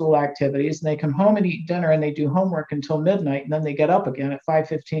after school activities, and they come home and eat dinner and they do homework until midnight, and then they get up again at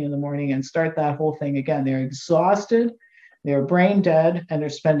 5:15 in the morning and start that whole thing again. They're exhausted, they're brain dead, and they're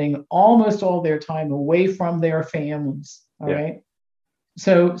spending almost all their time away from their families. All right.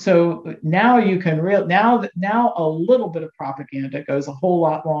 So now you can now a little bit of propaganda goes a whole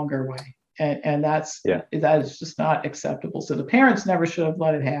lot longer way. And that is just not acceptable. So the parents never should have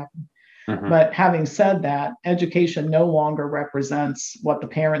let it happen. Mm-hmm. But having said that, education no longer represents what the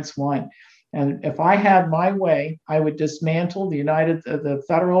parents want. And if I had my way, I would dismantle the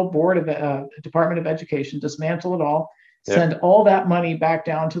Federal Board of Department of Education, dismantle it all, send all that money back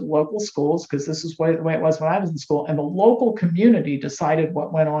down to the local schools, because this is the way it was when I was in school. And the local community decided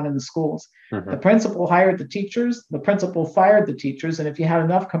what went on in the schools. Mm-hmm. The principal hired the teachers, the principal fired the teachers. And if you had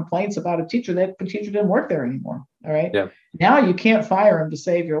enough complaints about a teacher, the teacher didn't work there anymore. All right. Yeah. Now you can't fire them to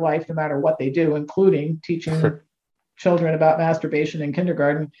save your life, no matter what they do, including teaching children about masturbation in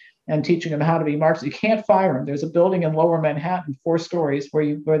kindergarten and teaching them how to be Marxists. You can't fire them. There's a building in Lower Manhattan, 4 stories,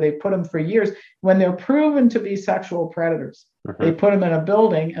 where they put them for years. When they're proven to be sexual predators, they put them in a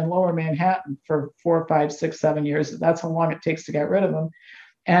building in Lower Manhattan for 4, 5, 6, 7 years. That's how long it takes to get rid of them.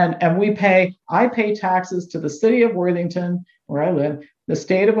 And I pay taxes to the city of Worthington, where I live, the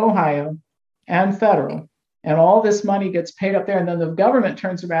state of Ohio, and federal. And all this money gets paid up there. And then the government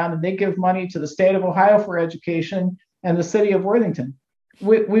turns around and they give money to the state of Ohio for education and the city of Worthington.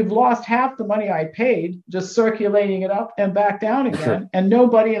 We've lost half the money I paid just circulating it up and back down again. And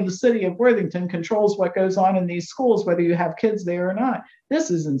nobody in the city of Worthington controls what goes on in these schools, whether you have kids there or not. This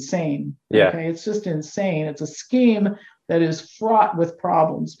is insane. Yeah. Okay, it's just insane. It's a scheme that is fraught with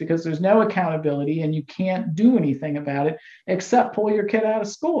problems because there's no accountability and you can't do anything about it except pull your kid out of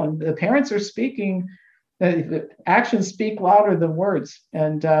school. And the parents are speaking. The actions speak louder than words.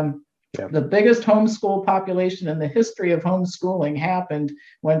 And the biggest homeschool population in the history of homeschooling happened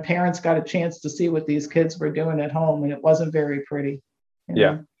when parents got a chance to see what these kids were doing at home, and it wasn't very pretty.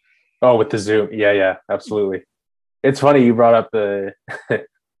 Yeah. Oh, with the Zoom. Yeah, absolutely. It's funny you brought up the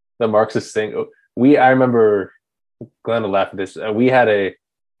the Marxist thing. I remember, Glenn will laugh at this. We had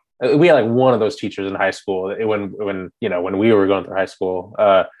like one of those teachers in high school when we were going through high school.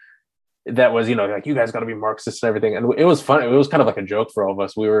 That was, like, you guys got to be Marxist and everything. And it was fun. It was kind of like a joke for all of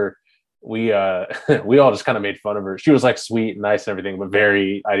us. We all just kind of made fun of her. She was like sweet and nice and everything, but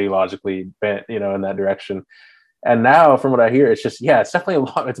very ideologically bent, in that direction. And now from what I hear, it's just, it's definitely a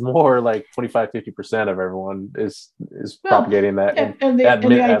lot. It's more like 25-50% of everyone is propagating that. The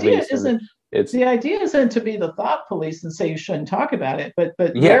idea isn't to be the thought police and say you shouldn't talk about it, but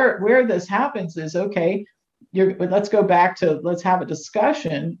where this happens is, okay, let's go back to, let's have a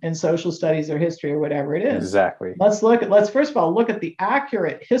discussion in social studies or history or whatever it is. Exactly. Let's first of all look at the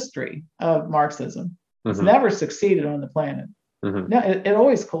accurate history of Marxism. It's never succeeded on the planet. No, it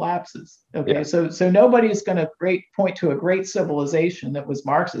always collapses. Okay, yeah. So nobody's going to point to a great civilization that was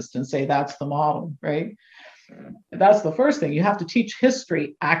Marxist and say that's the model, right? That's the first thing. You have to teach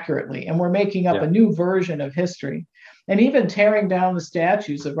history accurately, and we're making up a new version of history. And even tearing down the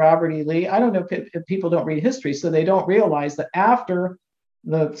statues of Robert E. Lee, I don't know if people don't read history, so they don't realize that after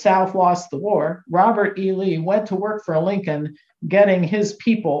the South lost the war, Robert E. Lee went to work for Lincoln, getting his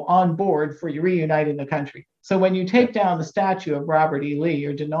people on board for reuniting the country. So when you take down the statue of Robert E. Lee,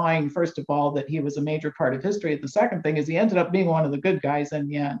 you're denying, first of all, that he was a major part of history. The second thing is he ended up being one of the good guys in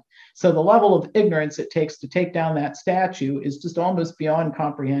the end. So the level of ignorance it takes to take down that statue is just almost beyond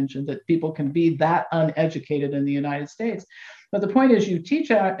comprehension, that people can be that uneducated in the United States. But the point is, you teach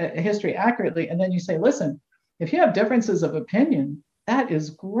history accurately, and then you say, listen, if you have differences of opinion, that is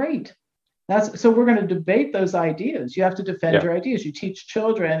great. So we're going to debate those ideas. You have to defend your ideas. You teach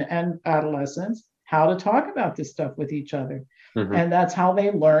children and adolescents how to talk about this stuff with each other. And that's how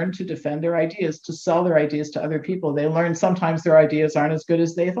they learn to defend their ideas, to sell their ideas to other people. They learn sometimes their ideas aren't as good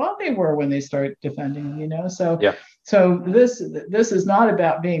as they thought they were when they start defending them, So this is not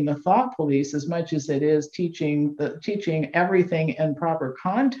about being the thought police as much as it is teaching everything in proper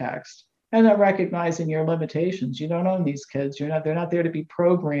context, and then recognizing your limitations. You don't own these kids. They're not there to be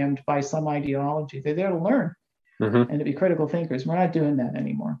programmed by some ideology. They're there to learn and to be critical thinkers. We're not doing that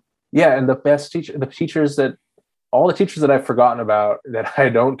anymore. Yeah, and all the teachers that I've forgotten about, that I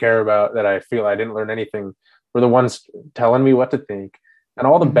don't care about, that I feel I didn't learn anything, were the ones telling me what to think. And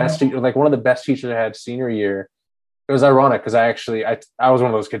all the best teachers, like one of the best teachers I had senior year, it was ironic because I was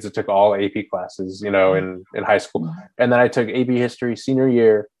one of those kids that took all AP classes, in high school. And then I took AP history senior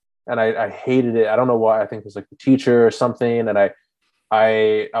year, and I hated it. I don't know why. I think it was like the teacher or something. And I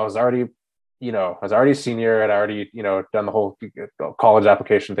was already, I was already a senior, and I already, done the whole college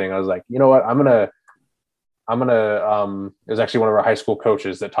application thing. I was like, you know what, I'm it was actually one of our high school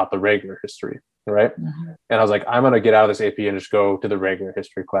coaches that taught the regular history, right? And I was like, I'm going to get out of this AP and just go to the regular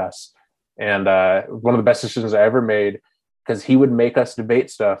history class. And one of the best decisions I ever made, because he would make us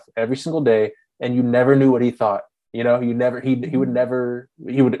debate stuff every single day, and you never knew what he thought. He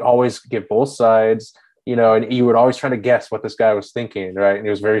would always give both sides, and he would always try to guess what this guy was thinking, right? And he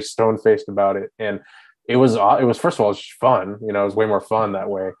was very stone-faced about it. And it was first of all, it's fun, it was way more fun that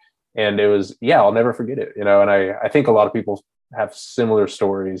way. And it was, I'll never forget it, and I think a lot of people have similar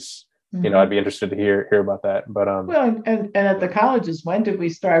stories. I'd be interested to hear about that. But well, and at the colleges, when did we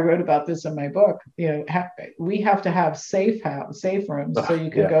start? I wrote about this in my book. We have to have safe rooms so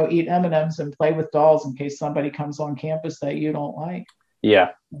you can go eat M&Ms and play with dolls in case somebody comes on campus that you don't like.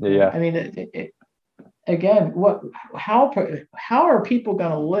 Yeah. I mean, again, how are people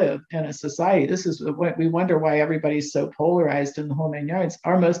going to live in a society? This is what we wonder, why everybody's so polarized in the whole 9 yards.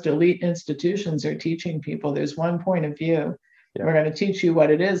 Our most elite institutions are teaching people there's one point of view. Yeah. We're going to teach you what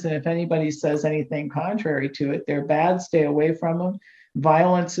it is. And if anybody says anything contrary to it, they're bad. Stay away from them.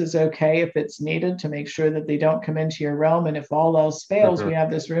 Violence is okay if it's needed to make sure that they don't come into your realm. And if all else fails, we have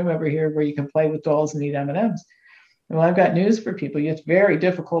this room over here where you can play with dolls and eat M&Ms. Well, I've got news for people. It's very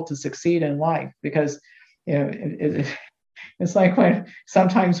difficult to succeed in life because, it's like when some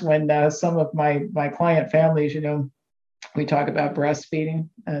of my client families, we talk about breastfeeding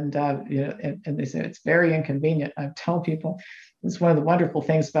and they say it's very inconvenient. I tell people it's one of the wonderful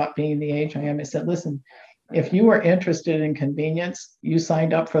things about being the age I am. I said, listen, if you are interested in convenience, you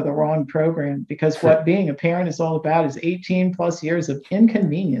signed up for the wrong program, because what being a parent is all about is 18 plus years of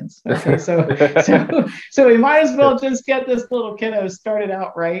inconvenience. Okay, so we might as well just get this little kiddo started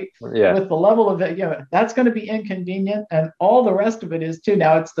out right with the level of it. That's going to be inconvenient, and all the rest of it is too.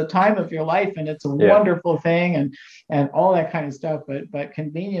 Now it's the time of your life, and it's a wonderful thing, and all that kind of stuff. But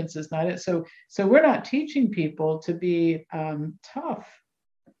convenience is not it. So we're not teaching people to be tough,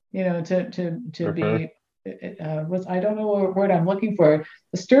 to be. I don't know what word I'm looking for.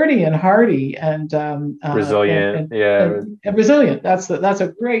 Sturdy and hardy and resilient. And resilient. That's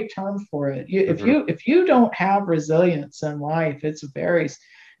a great term for it. If you don't have resilience in life, it's a very,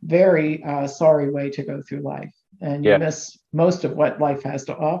 very sorry way to go through life, and you miss most of what life has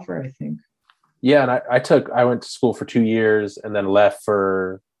to offer, I think. Yeah, and I went to school for 2 years and then left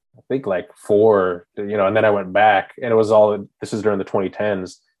for I think like 4, and then I went back, and it was this is during the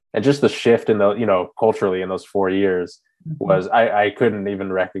 2010s. And just the shift in the, culturally in those 4 years was, I couldn't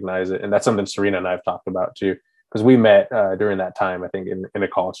even recognize it. And that's something Serena and I have talked about too, because we met during that time, I think in a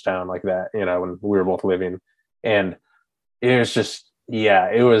college town like that, when we were both living. And it was just,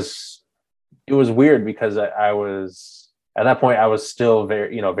 it was weird because I was, at that point, I was still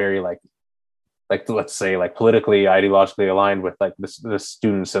very, very like let's say like politically, ideologically aligned with like the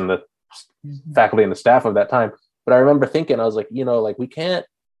students and the faculty and the staff of that time. But I remember thinking, I was like, we can't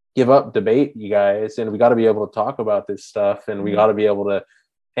give up debate, you guys, and we got to be able to talk about this stuff, and we got to be able to,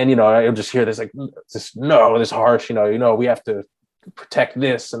 and I'll just hear this like this harsh, we have to protect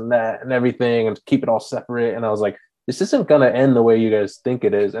this and that and everything and keep it all separate. And I was like, this isn't gonna end the way you guys think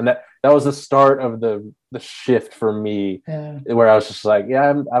it is. And that was the start of the shift for me, where I was just like,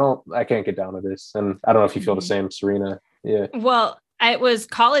 I can't get down to this. And I don't know if you feel the same, Serena. Yeah. Well, it was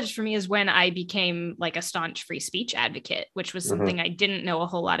college for me is when I became like a staunch free speech advocate, which was something I didn't know a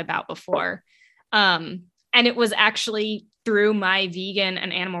whole lot about before. And it was actually through my vegan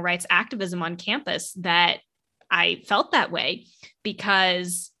and animal rights activism on campus that I felt that way,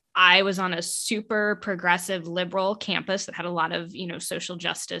 because I was on a super progressive liberal campus that had a lot of, social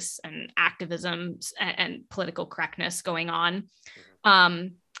justice and activism and political correctness going on.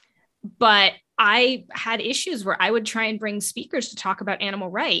 But I had issues where I would try and bring speakers to talk about animal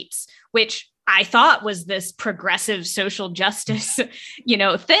rights, which I thought was this progressive social justice, thing.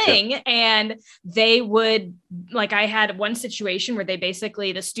 Yeah. And they would, like, I had one situation where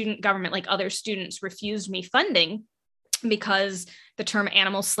the student government, like other students, refused me funding because the term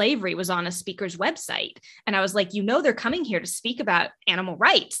animal slavery was on a speaker's website. And I was like, they're coming here to speak about animal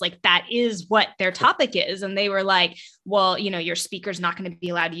rights. Like, that is what their topic is. And they were like, well, your speaker's not going to be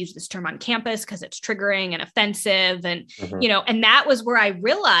allowed to use this term on campus because it's triggering and offensive. And, and that was where I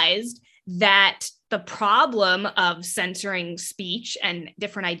realized that the problem of censoring speech and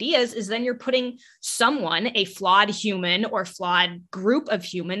different ideas is then you're putting someone, a flawed human or flawed group of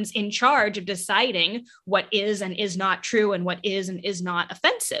humans, in charge of deciding what is and is not true and what is and is not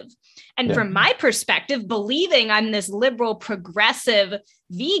offensive. And from my perspective, believing I'm this liberal, progressive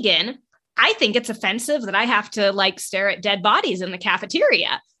vegan, I think it's offensive that I have to stare at dead bodies in the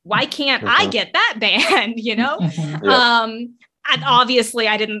cafeteria. Why can't I get that banned? And obviously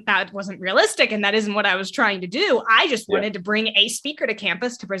that wasn't realistic, and that isn't what I was trying to do. I just wanted to bring a speaker to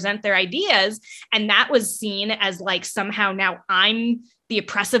campus to present their ideas. And that was seen as like, somehow now I'm the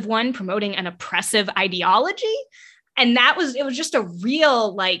oppressive one promoting an oppressive ideology. And it was just a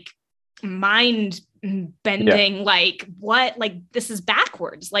real like mind bending, like what, like this is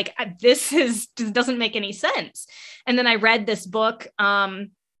backwards. Like doesn't make any sense. And then I read this book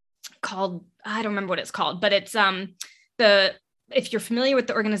called, I don't remember what it's called, but it's if you're familiar with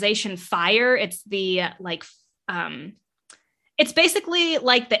the organization FIRE, it's it's basically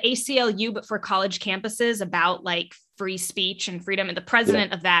like the ACLU, but for college campuses, about like free speech and freedom. And the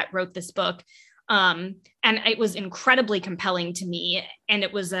president of that wrote this book. And it was incredibly compelling to me. And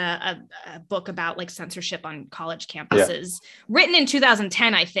it was a book about like censorship on college campuses, written in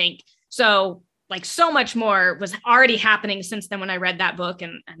 2010, I think. So like so much more was already happening since then when I read that book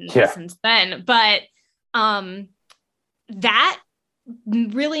and since then. But that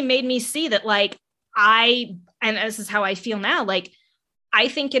really made me see that like and this is how I feel now, like I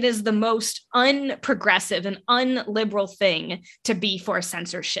think it is the most unprogressive and unliberal thing to be for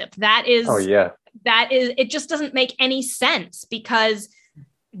censorship. It just doesn't make any sense, because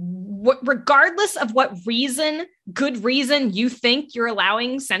regardless of what good reason you think you're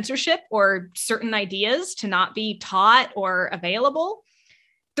allowing censorship or certain ideas to not be taught or available,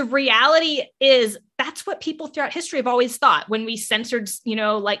 the reality is that's what people throughout history have always thought. When we censored,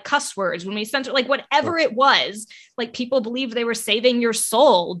 like cuss words, when we censored, like whatever it was, like people believed they were saving your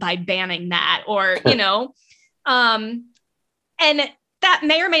soul by banning that, or, and that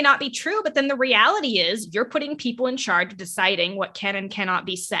may or may not be true. But then the reality is you're putting people in charge of deciding what can and cannot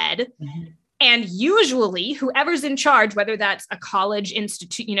be said. Mm-hmm. And usually whoever's in charge, whether that's a college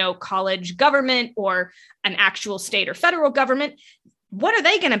institute, college government, or an actual state or federal government, what are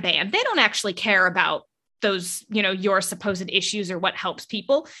they going to ban? They don't actually care about those, your supposed issues or what helps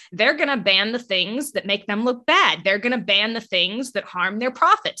people. They're going to ban the things that make them look bad. They're going to ban the things that harm their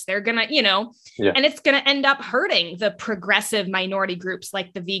profits. They're going to, and it's going to end up hurting the progressive minority groups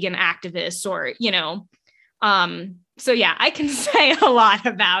like the vegan activists or, so yeah, I can say a lot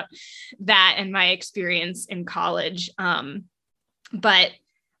about that and my experience in college. But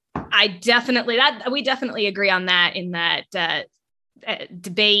we definitely agree on that, in that,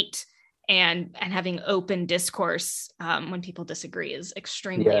 debate and having open discourse when people disagree is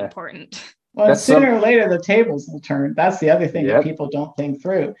extremely important. Well, sooner or later the tables will turn. That's the other thing that people don't think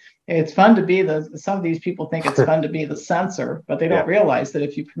through. It's fun to be some of these people think it's fun to be the censor, but they don't realize that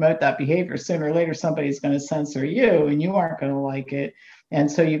if you promote that behavior, sooner or later somebody's going to censor you, and you aren't going to like it. And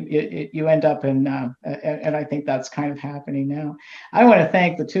so you end up in, and I think that's kind of happening now. I want to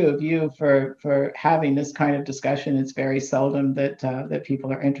thank the two of you for having this kind of discussion. It's very seldom that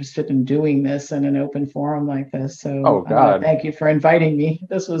people are interested in doing this in an open forum like this. So thank you for inviting me.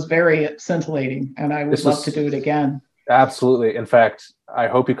 This was very scintillating, and I would love to do it again. Absolutely. In fact, I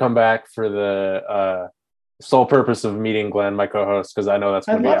hope you come back for the sole purpose of meeting Glenn, my co-host, because I know that's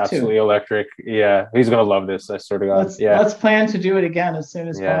going to be absolutely electric. Yeah, he's going to love this. I swear to God. Let's plan to do it again as soon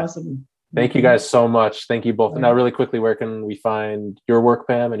as possible. Thank you guys so much. Thank you both. Now, really quickly, where can we find your work,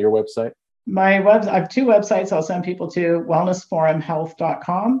 Pam, and your website? I have two websites I'll send people to: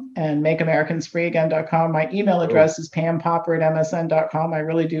 wellnessforumhealth.com and makeamericans.freeagain.com. My email address is pampopper@msn.com. I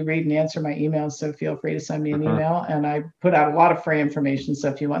really do read and answer my emails, so feel free to send me an email. And I put out a lot of free information, so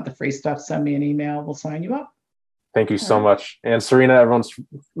if you want the free stuff, send me an email. We'll sign you up. Thank you so much. And Serena, everyone's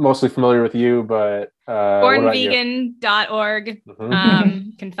mostly familiar with you, but bornvegan.org.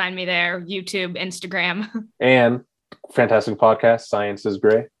 You can find me there, YouTube, Instagram. And fantastic podcast, Science is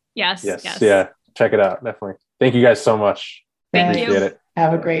Gray. Yes. Yeah. Check it out. Definitely. Thank you guys so much. Thank you. Appreciate it.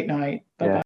 Have a great night. Bye-bye.